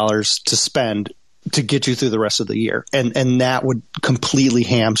 million to spend to get you through the rest of the year. And that would completely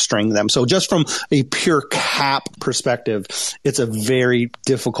hamstring them. So just from a pure cap perspective, it's a very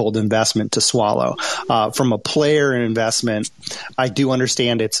difficult investment to swallow. From a player investment, I do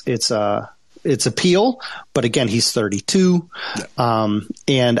understand its appeal, but again, he's 32.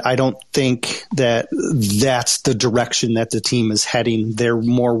 And I don't think that that's the direction that the team is heading. They're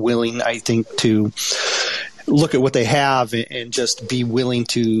more willing, I think, to look at what they have and just be willing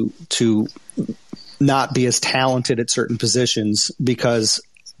to not be as talented at certain positions, because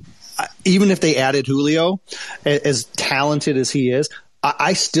even if they added Julio, as talented as he is,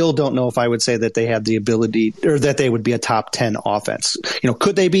 I still don't know if I would say that they have the ability or that they would be a top 10 offense.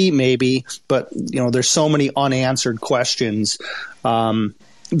 Could they be? Maybe. But, there's so many unanswered questions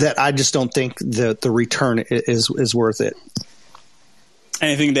that I just don't think that the return is worth it.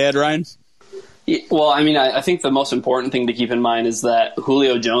 Anything to add, Ryan? Well, I think the most important thing to keep in mind is that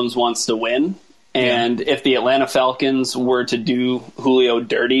Julio Jones wants to win. And if the Atlanta Falcons were to do Julio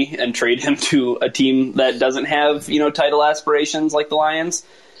dirty and trade him to a team that doesn't have, title aspirations like the Lions,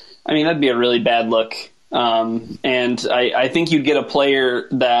 that'd be a really bad look. And I think you'd get a player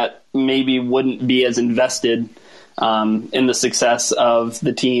that maybe wouldn't be as invested in the success of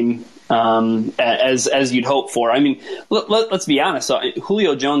the team as you'd hope for. Let's be honest.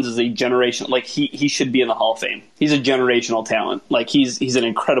 Julio Jones is a generation, he should be in the Hall of Fame. He's a generational talent. He's an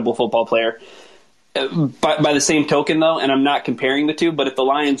incredible football player. By the same token, though, and I'm not comparing the two, but if the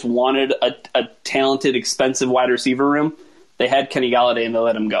Lions wanted a talented, expensive wide receiver room, they had Kenny Golladay and they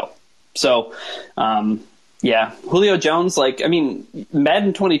let him go. So, Julio Jones,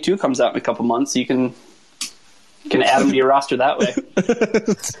 Madden 22 comes out in a couple months. So you can add him to your roster that way.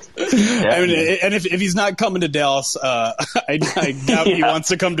 And if he's not coming to Dallas, I doubt he wants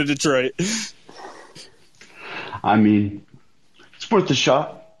to come to Detroit. It's worth a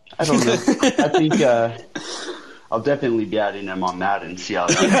shot. I don't know. I think I'll definitely be adding him on that and see how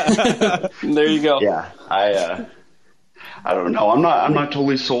that goes. There you go. Yeah, I don't know. I'm not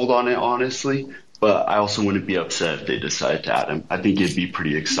totally sold on it, honestly, but I also wouldn't be upset if they decide to add him. I think it'd be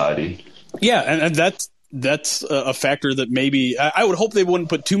pretty exciting. Yeah, and that's a factor that maybe I would hope they wouldn't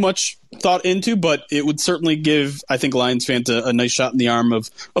put too much thought into, but it would certainly give, I think, Lions fans a nice shot in the arm of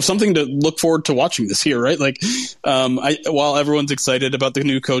something to look forward to watching this year, right? Like, while everyone's excited about the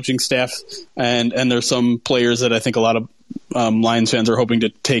new coaching staff and there's some players that I think a lot of Lions fans are hoping to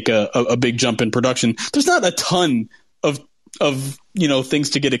take a big jump in production, there's not a ton of things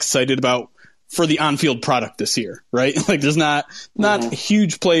to get excited about for the on-field product this year, right? Like, there's not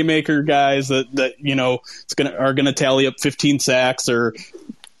huge playmaker guys that are gonna tally up 15 sacks or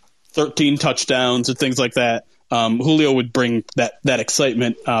 13 touchdowns or things like that. Julio would bring that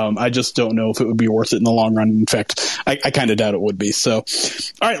excitement. I just don't know if it would be worth it in the long run. In fact, I kind of doubt it would be. So,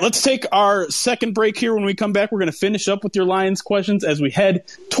 all right, let's take our second break here. When we come back, we're going to finish up with your Lions questions as we head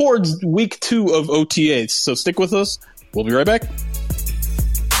towards week 2 of OTAs. So stick with us. We'll be right back.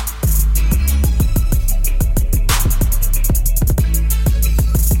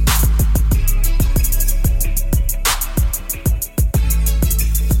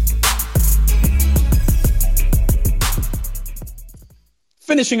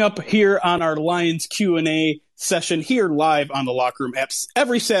 Finishing up here on our Lions Q&A session here live on the Locker Room apps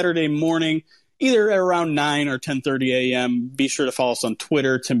every Saturday morning, either around 9 or 10:30 a.m. Be sure to follow us on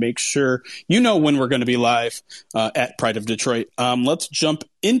Twitter to make sure you know when we're going to be live at Pride of Detroit. Let's jump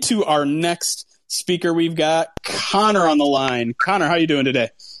into our next speaker. We've got Connor on the line. Connor, how you doing today?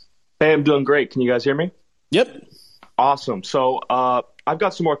 Hey, I'm doing great. Can you guys hear me? Yep. Awesome. So I've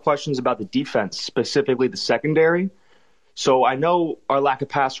got some more questions about the defense, specifically the secondary. So I know our lack of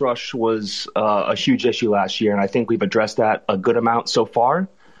pass rush was a huge issue last year, and I think we've addressed that a good amount so far.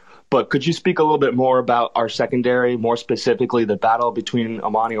 But could you speak a little bit more about our secondary, more specifically the battle between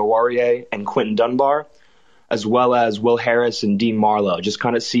Amani Oruwariye and Quinton Dunbar, as well as Will Harris and Dean Marlowe? Just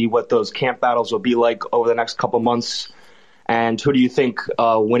kind of see what those camp battles will be like over the next couple months. And who do you think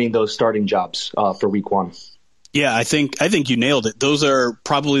winning those starting jobs for week 1? Yeah, I think you nailed it. Those are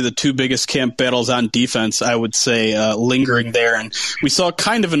probably the 2 biggest camp battles on defense, I would say, lingering there. And we saw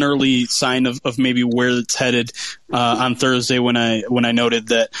kind of an early sign of maybe where it's headed on Thursday when I noted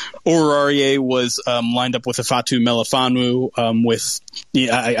that Oruwariye was lined up with Ifeatu Melifonwu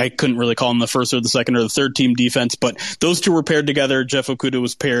I couldn't really call him the first or the second or the third team defense, but those 2 were paired together. Jeff Okudah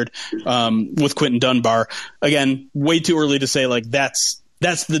was paired with Quinton Dunbar. Again, way too early to say like that's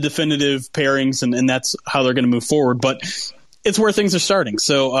the definitive pairings and that's how they're going to move forward. But it's where things are starting.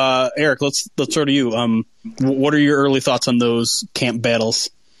 So, Eric, let's start to you. What are your early thoughts on those camp battles?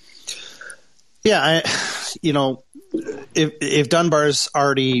 Yeah, if Dunbar's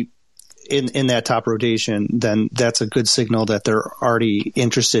already in that top rotation, then that's a good signal that they're already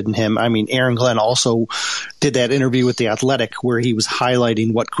interested in him. I mean, Aaron Glenn also did that interview with The Athletic where he was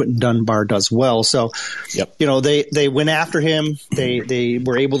highlighting what Quinton Dunbar does well. So, yep. They went after him. They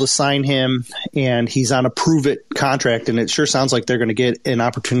were able to sign him, and he's on a prove-it contract, and it sure sounds like they're going to get an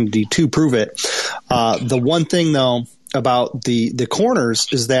opportunity to prove it. The one thing, though, about the corners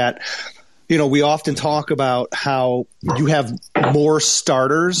is that we often talk about how you have more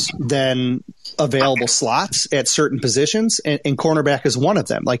starters than available slots at certain positions, and cornerback is one of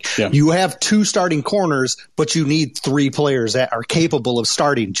them. You have 2 starting corners, but you need 3 players that are capable of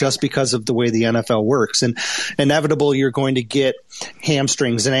starting just because of the way the NFL works. And inevitably, you're going to get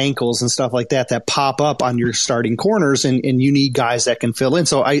hamstrings and ankles and stuff like that pop up on your starting corners, and you need guys that can fill in.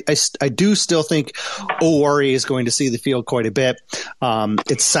 So I do still think Oruwariye is going to see the field quite a bit.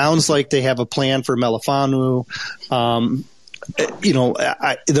 It sounds like they have a plan for Melifonwu.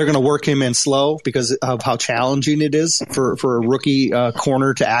 They're going to work him in slow because of how challenging it is for a rookie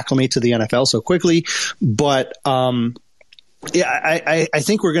corner to acclimate to the NFL so quickly. But I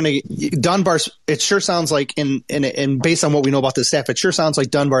think we're going to Dunbar's. It sure sounds like, and based on what we know about the staff, it sure sounds like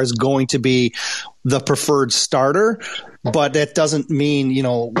Dunbar is going to be the preferred starter. But that doesn't mean,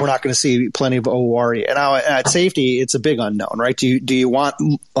 we're not going to see plenty of Oruwariye. And now at safety, it's a big unknown, right? Do you want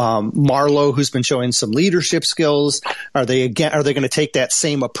Marlowe, who's been showing some leadership skills? Are they going to take that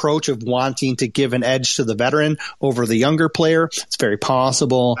same approach of wanting to give an edge to the veteran over the younger player? It's very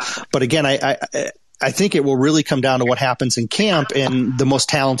possible. But again, I think it will really come down to what happens in camp, and the most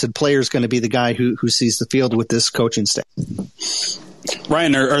talented player is going to be the guy who sees the field with this coaching staff.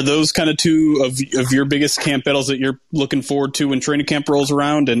 Ryan, are those kind of 2 of your biggest camp battles that you're looking forward to when training camp rolls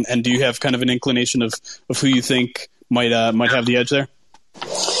around? And do you have kind of an inclination of who you think might have the edge there?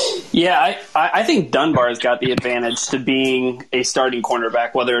 Yeah, I think Dunbar's got the advantage to being a starting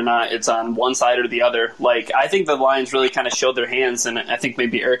cornerback, whether or not it's on one side or the other. I think the Lions really kind of showed their hands, and I think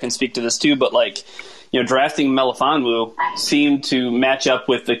maybe Eric can speak to this too, but drafting Melifonwu seemed to match up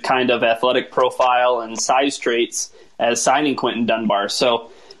with the kind of athletic profile and size traits as signing Quinton Dunbar. So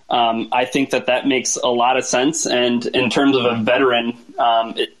I think that makes a lot of sense. And in terms of a veteran,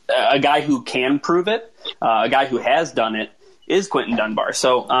 a guy who can prove it, a guy who has done it, is Quinton Dunbar.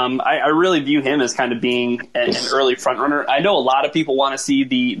 So I really view him as kind of being an early front runner. I know a lot of people want to see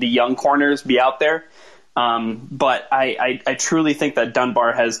the young corners be out there, but I truly think that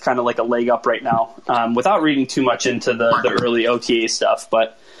Dunbar has kind of like a leg up right now, without reading too much into the early OTA stuff.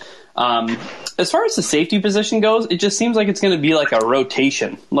 But as far as the safety position goes, it just seems like it's going to be like a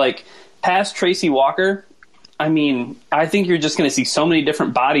rotation. Like past Tracy Walker, I mean, I think you're just going to see so many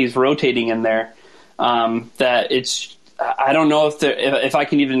different bodies rotating in there that it's. I don't know if I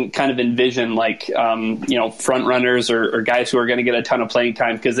can even kind of envision like front runners or guys who are going to get a ton of playing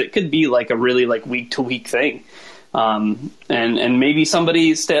time, because it could be like a really like week to week thing, and maybe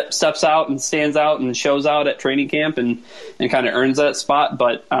somebody steps out and stands out and shows out at training camp and kind of earns that spot.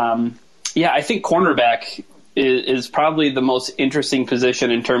 But I think cornerback is probably the most interesting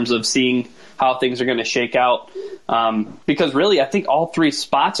position in terms of seeing how things are going to shake out, because really I think all three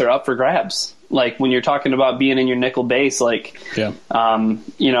spots are up for grabs. Like when you're talking about being in your nickel base, like,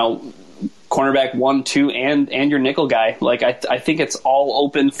 cornerback 1, 2, and your nickel guy. Like I think it's all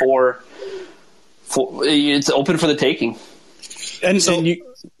open for the taking. And so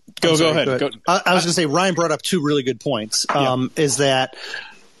you go ahead. I was going to say Ryan brought up two really good points. Is that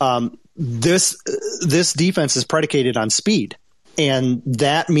this defense is predicated on speed. And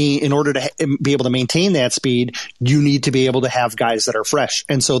that in order to be able to maintain that speed, you need to be able to have guys that are fresh.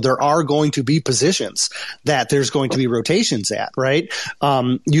 And so there are going to be positions that there's going to be rotations at, right?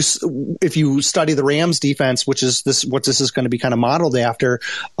 If you study the Rams defense, which is what this is going to be kind of modeled after,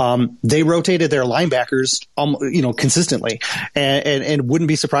 they rotated their linebackers, consistently, and it wouldn't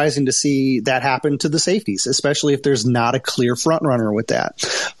be surprising to see that happen to the safeties, especially if there's not a clear front runner with that.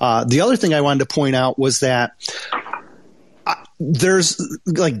 The other thing I wanted to point out was that there's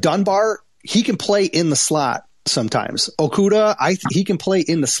like Dunbar, he can play in the slot sometimes. Okudah, he can play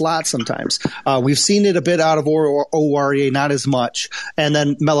in the slot sometimes. We've seen it a bit out of Oruwariye, not as much. And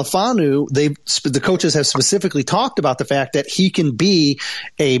then Melifonwu, the coaches have specifically talked about the fact that he can be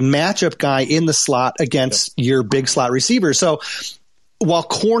a matchup guy in the slot against your big slot receiver. So while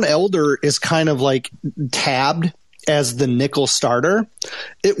Corn Elder is kind of like tabbed as the nickel starter,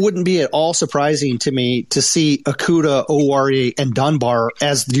 it wouldn't be at all surprising to me to see Okudah, Oruwariye, and Dunbar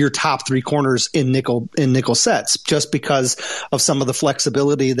as your top three corners in nickel sets, just because of some of the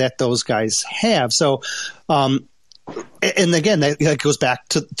flexibility that those guys have. So, and again, that goes back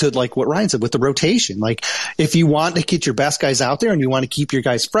to like what Ryan said with the rotation. Like if you want to get your best guys out there and you want to keep your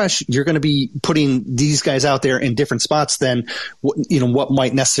guys fresh, you're going to be putting these guys out there in different spots than what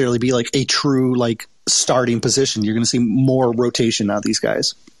might necessarily be like a true like starting position. You're going to see more rotation out of these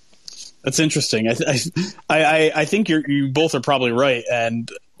guys. That's interesting. I think you both are probably right, and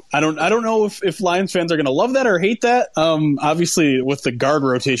I don't know if Lions fans are going to love that or hate that. Obviously, with the guard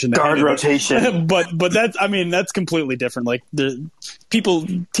rotation, but that's completely different. Like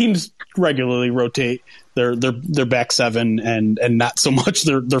teams regularly rotate their back seven and not so much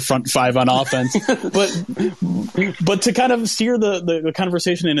their front five on offense. but to kind of steer the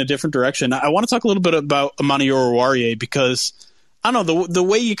conversation in a different direction, I want to talk a little bit about Amani Oruwariye, because I don't know, the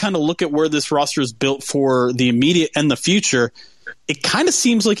way you kind of look at where this roster is built for the immediate and the future, it kind of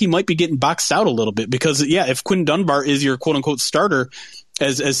seems like he might be getting boxed out a little bit, because if Quinton Dunbar is your quote unquote starter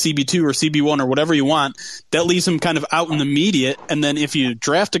as CB2 or CB1 or whatever you want, that leaves him kind of out in the immediate. And then if you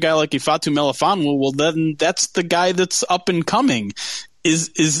draft a guy like Ifeatu Melifonwu, well, then that's the guy that's up and coming. Is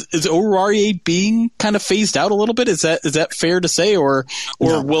Oruwariye being kind of phased out a little bit? Is that fair to say, or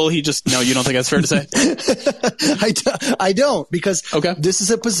no. Will he just? No, you don't think that's fair to say? I don't, because this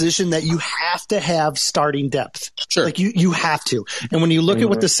is a position that you have to have starting depth. Sure, like you have to. And when you look at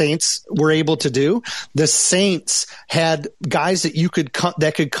what the Saints were able to do, the Saints had guys that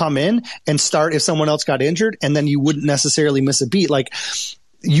that could come in and start if someone else got injured, and then you wouldn't necessarily miss a beat. Like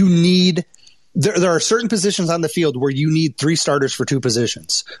you need. There are certain positions on the field where you need three starters for two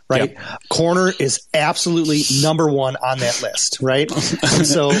positions, right? Yep. Corner is absolutely number one on that list, right? And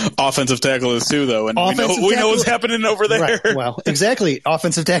so offensive tackle is too, though, and we know what's happening over there. Right. Well, exactly.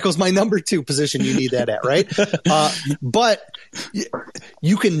 Offensive tackle is my number two position. You need that at, right? But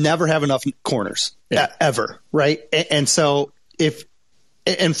you can never have enough corners ever, right? And so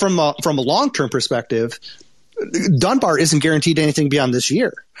from a long-term perspective, Dunbar isn't guaranteed anything beyond this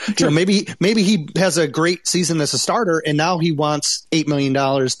year. Sure. Maybe he has a great season as a starter, and now he wants $8 million,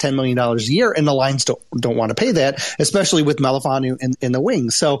 $10 million a year, and the Lions don't want to pay that, especially with Melifonwu in the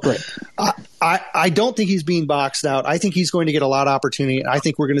wings. So I don't think he's being boxed out. I think he's going to get a lot of opportunity. I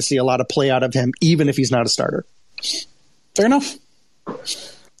think we're going to see a lot of play out of him, even if he's not a starter. Fair enough.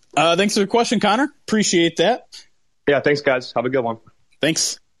 Thanks for the question, Connor. Appreciate that. Yeah, thanks, guys. Have a good one.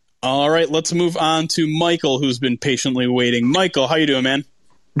 Thanks. All right, let's move on to Michael, who's been patiently waiting. Michael, how you doing, man?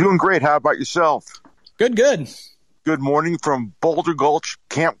 Doing great. How about yourself? Good. Good morning from Boulder Gulch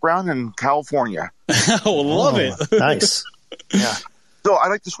Campground in California. Love it. Nice. Yeah. So I'd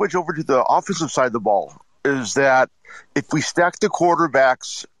like to switch over to the offensive side of the ball. Is that if we stack the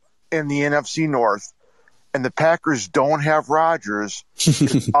quarterbacks in the NFC North and the Packers don't have Rodgers,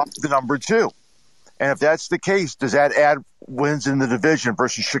 it's up to number 2. And if that's the case, does that add wins in the division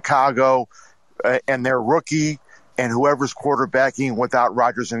versus Chicago and their rookie and whoever's quarterbacking without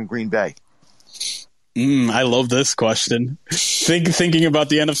Rodgers in Green Bay? I love this question. Thinking about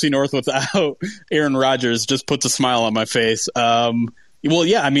the NFC North without Aaron Rodgers just puts a smile on my face. Well,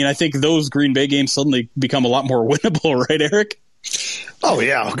 yeah, I mean, I think those Green Bay games suddenly become a lot more winnable, right, Eric? Oh,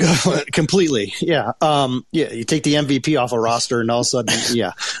 yeah, completely. Yeah. You take the MVP off a roster and all of a sudden,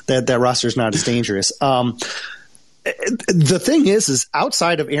 that roster is not as dangerous. The thing is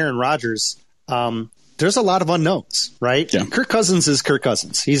outside of Aaron Rodgers, there's a lot of unknowns, right? Yeah. Kirk Cousins is Kirk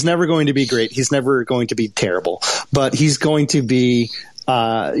Cousins. He's never going to be great. He's never going to be terrible, but he's going to be,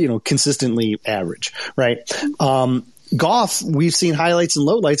 consistently average, right? Goff, we've seen highlights and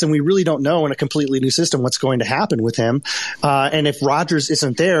lowlights, and we really don't know in a completely new system what's going to happen with him. And if Rodgers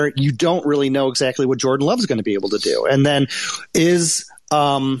isn't there, you don't really know exactly what Jordan Love is going to be able to do. And then is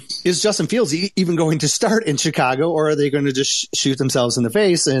Justin Fields even going to start in Chicago, or are they going to just shoot themselves in the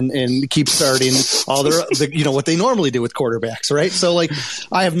face and keep starting all what they normally do with quarterbacks, right? So,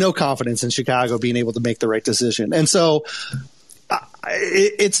 I have no confidence in Chicago being able to make the right decision. And so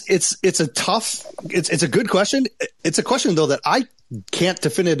it's a good question. It's a question though that I can't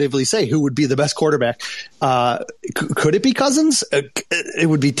definitively say who would be the best quarterback. Could it be Cousins? It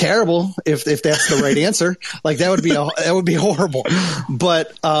would be terrible if that's the right answer. That would be horrible.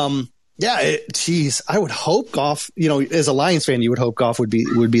 But I would hope Goff. As a Lions fan, you would hope Goff would be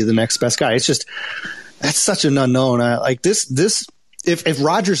the next best guy. It's just that's such an unknown. If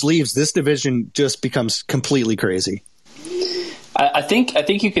Rodgers leaves, this division just becomes completely crazy. I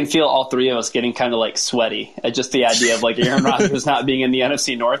think you can feel all three of us getting kind of sweaty at just the idea of Aaron Rodgers not being in the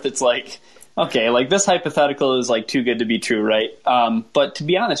NFC North. It's okay, this hypothetical is too good to be true, right? But to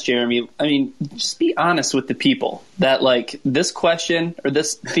be honest, Jeremy, I mean, just be honest with the people that this question or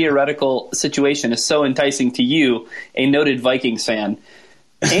this theoretical situation is so enticing to you, a noted Vikings fan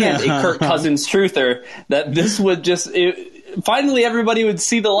and a Kirk Cousins truther, that this would finally everybody would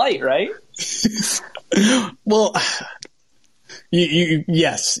see the light, right? Well,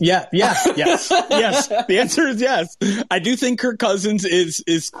 yes. The answer is yes. I do think Kirk Cousins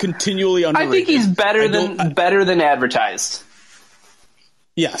is continually underrated. I think he's better than advertised.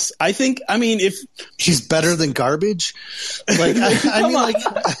 Yes, I think. I mean, if he's better than garbage, I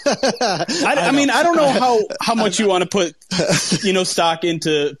don't know how much you want to put, stock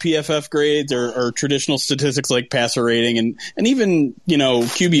into PFF grades or traditional statistics like passer rating and even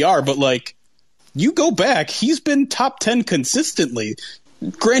QBR, but you go back, he's been top 10 consistently.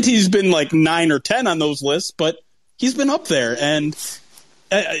 Granted, he's been 9 or 10 on those lists, but he's been up there. And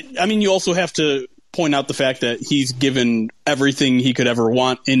I mean, you also have to point out the fact that he's given everything he could ever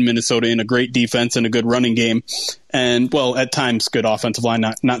want in Minnesota in a great defense and a good running game. And, well, at times, good offensive line,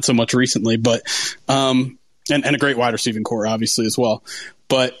 not so much recently, but and a great wide receiving core, obviously, as well.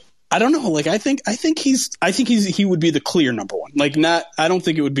 But I don't know. I think he would be the clear number one. I don't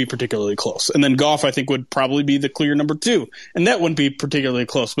think it would be particularly close. And then Goff, I think, would probably be the clear number 2, and that wouldn't be particularly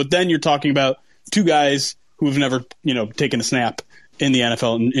close. But then you're talking about two guys who have never, taken a snap in the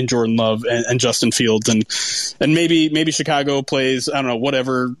NFL in Jordan Love and Justin Fields, and maybe Chicago plays, I don't know,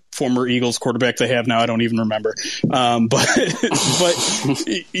 whatever former Eagles quarterback they have now. I don't even remember. But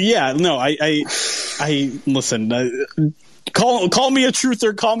yeah, no, I listen. Call me a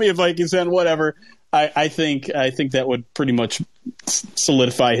truther, call me a Vikings fan, whatever. I think that would pretty much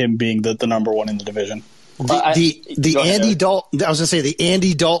solidify him being the number one in the division. The Andy Dalton, I was going to say the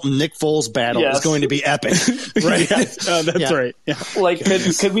Andy Dalton Nick Foles battle is going to be epic, right? That's right. Yeah.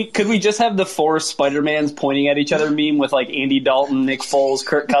 Could we just have the 4 Spider-Mans pointing at each other meme with Andy Dalton, Nick Foles,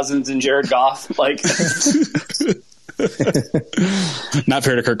 Kirk Cousins, and Jared Goff? Not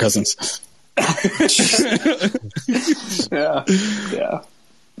fair to Kirk Cousins. Yeah.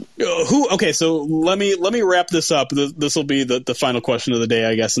 Okay, so let me wrap this up. This will be the final question of the day,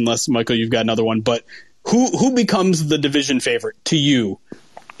 I guess, unless Michael, you've got another one. But who becomes the division favorite to you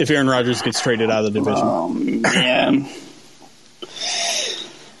if Aaron Rodgers gets traded out of the division? Oh man,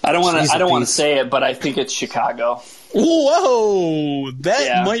 I don't want to say it, but I think it's Chicago. Whoa,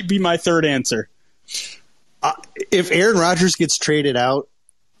 that might be my third answer. If Aaron Rodgers gets traded out,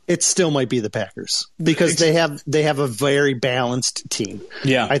 it still might be the Packers because they have a very balanced team.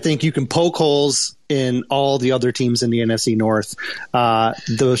 Yeah. I think you can poke holes in all the other teams in the NFC North.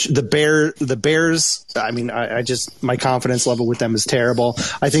 The Bears, I mean, I just, my confidence level with them is terrible.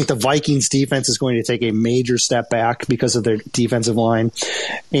 I think the Vikings defense is going to take a major step back because of their defensive line.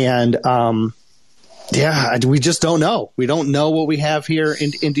 And, we just don't know. We don't know what we have here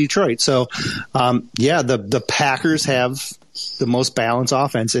in Detroit. So, the Packers have the most balanced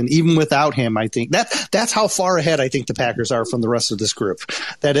offense, and even without him, I think that's how far ahead I think the Packers are from the rest of this group.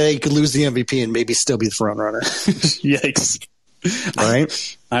 That they could lose the MVP and maybe still be the front runner. Yikes!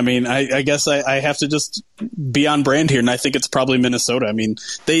 Right? I mean, I guess I have to just be on brand here, and I think it's probably Minnesota. I mean,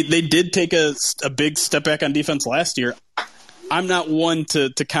 they did take a big step back on defense last year. I'm not one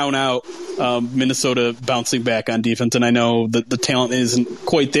to count out Minnesota bouncing back on defense, and I know that the talent isn't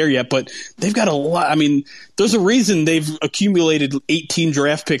quite there yet, but they've got a lot. I mean, there's a reason they've accumulated 18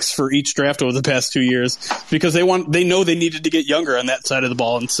 draft picks for each draft over the past 2 years because they know they needed to get younger on that side of the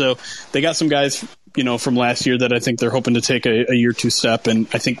ball, and so they got some guys, from last year that I think they're hoping to take a year 2 step, and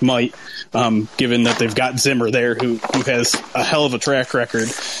I think might, given that they've got Zimmer there, who has a hell of a track record.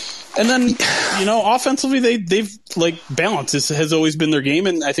 And then, offensively, they've balance has always been their game,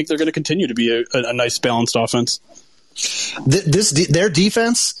 and I think they're going to continue to be a nice balanced offense. Their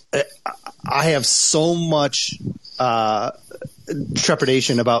defense, I have so much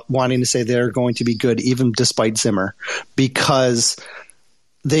trepidation about wanting to say they're going to be good, even despite Zimmer, because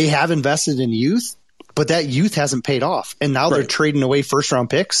they have invested in youth. But that youth hasn't paid off, and now they're trading away first-round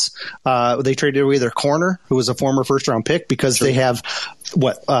picks. They traded away their corner, who was a former first-round pick, because they have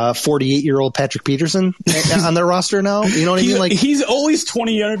 48-year-old Patrick Peterson on their roster now. You know what I mean? Like he's always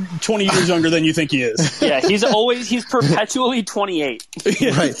 20 years younger than you think he is. Yeah, he's perpetually 28.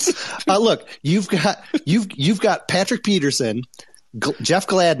 Right. Look, you've got Patrick Peterson. Jeff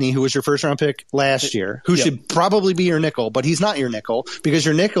Gladney, who was your first-round pick last year, who should probably be your nickel, but he's not your nickel because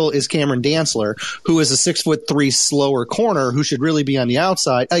your nickel is Cameron Dantzler, who is a 6'3" slower corner who should really be on the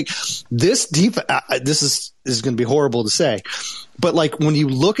outside. Like this is going to be horrible to say, but like when you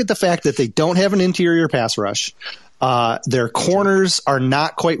look at the fact that they don't have an interior pass rush, their corners are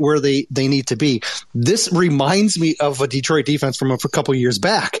not quite where they need to be. This reminds me of a Detroit defense from a couple of years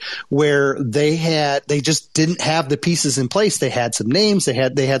back where they just didn't have the pieces in place. They had some names, they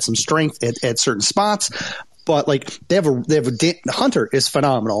had some strength at certain spots, but like they have Hunter is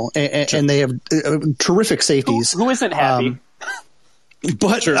phenomenal, and they have terrific safeties. Who isn't happy?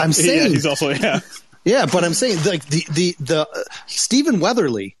 But sure. I'm saying he's also but I'm saying like the Stephen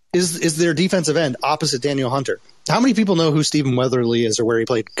Weatherly is their defensive end opposite Daniel Hunter. How many people know who Stephen Weatherly is or where he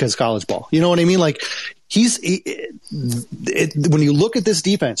played college ball? You know what I mean? Like when you look at this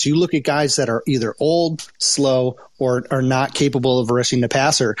defense, you look at guys that are either old, slow, or are not capable of rushing the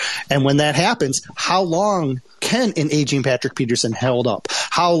passer. And when that happens, how long can an aging Patrick Peterson hold up?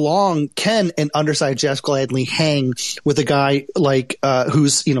 How long can an undersized Jeff Gladney hang with a guy like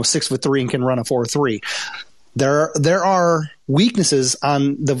who's 6'3" and can run a 4.3? There are weaknesses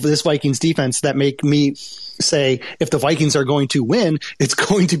on this Vikings defense that make me say if the Vikings are going to win, it's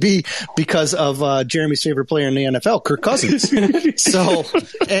going to be because of Jeremy's favorite player in the NFL, Kirk Cousins. So,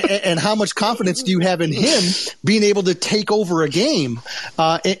 and how much confidence do you have in him being able to take over a game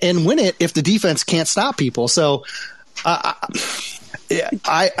and win it if the defense can't stop people? So, I'm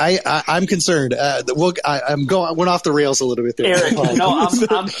concerned. I'm went off the rails a little bit there.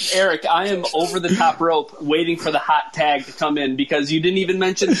 Eric, I am over the top rope waiting for the hot tag to come in because you didn't even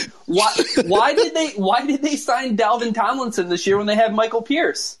mention why did they sign Dalvin Tomlinson this year when they have Michael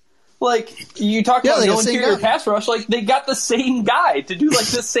Pierce? Like you talked about no interior pass rush, like they got the same guy to do like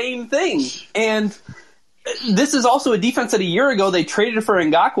the same thing. And this is also a defense that a year ago they traded for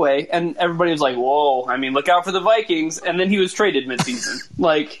Ngakoue, and everybody was like, whoa, I mean, look out for the Vikings. And then he was traded midseason.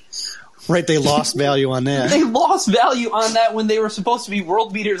 Right, they lost value on that. They lost value on that when they were supposed to be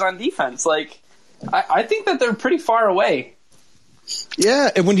world beaters on defense. I think that they're pretty far away. Yeah,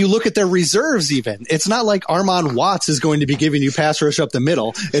 and when you look at their reserves even, it's not like Armand Watts is going to be giving you pass rush up the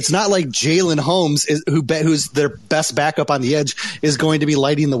middle. It's not like Jalen Holmes, who's their best backup on the edge, is going to be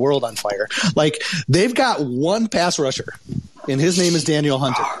lighting the world on fire. Like, they've got one pass rusher, and his name is Daniel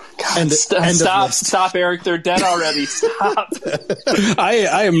Hunter. Stop, Eric. They're dead already. Stop.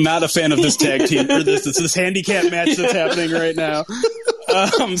 I am not a fan of this tag team or this handicap match that's happening right now.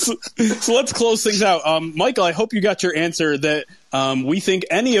 So let's close things out. Michael, I hope you got your answer that we think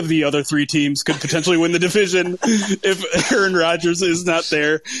any of the other three teams could potentially win the division if Aaron Rodgers is not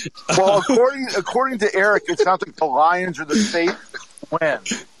there. Well, according to Eric, it sounds like the Lions are the safe win.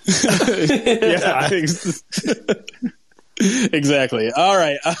 Yeah, I think Exactly. All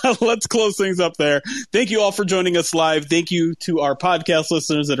right. Let's close things up there. Thank you all for joining us live. Thank you to our podcast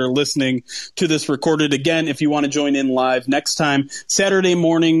listeners that are listening to this recorded. Again, if you want to join in live next time, Saturday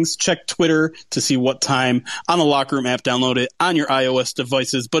mornings, check Twitter to see what time on the Locker Room app. Download it on your iOS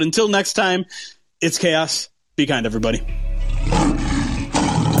devices. But until next time, it's chaos. Be kind, everybody.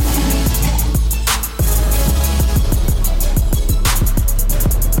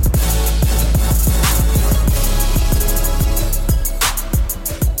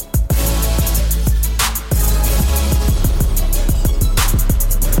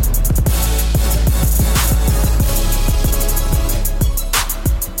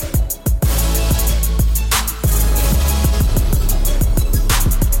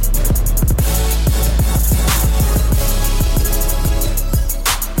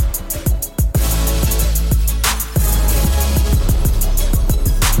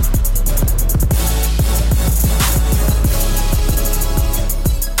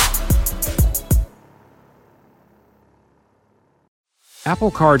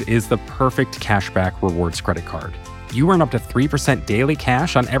 Apple Card is the perfect cashback rewards credit card. You earn up to 3% daily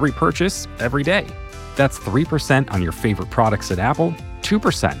cash on every purchase every day. That's 3% on your favorite products at Apple,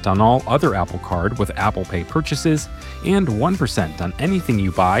 2% on all other Apple Card with Apple Pay purchases, and 1% on anything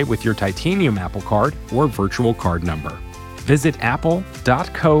you buy with your titanium Apple Card or virtual card number. Visit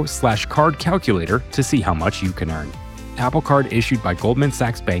apple.co/card calculator to see how much you can earn. Apple Card issued by Goldman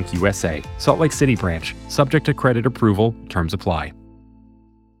Sachs Bank USA, Salt Lake City branch, subject to credit approval, terms apply.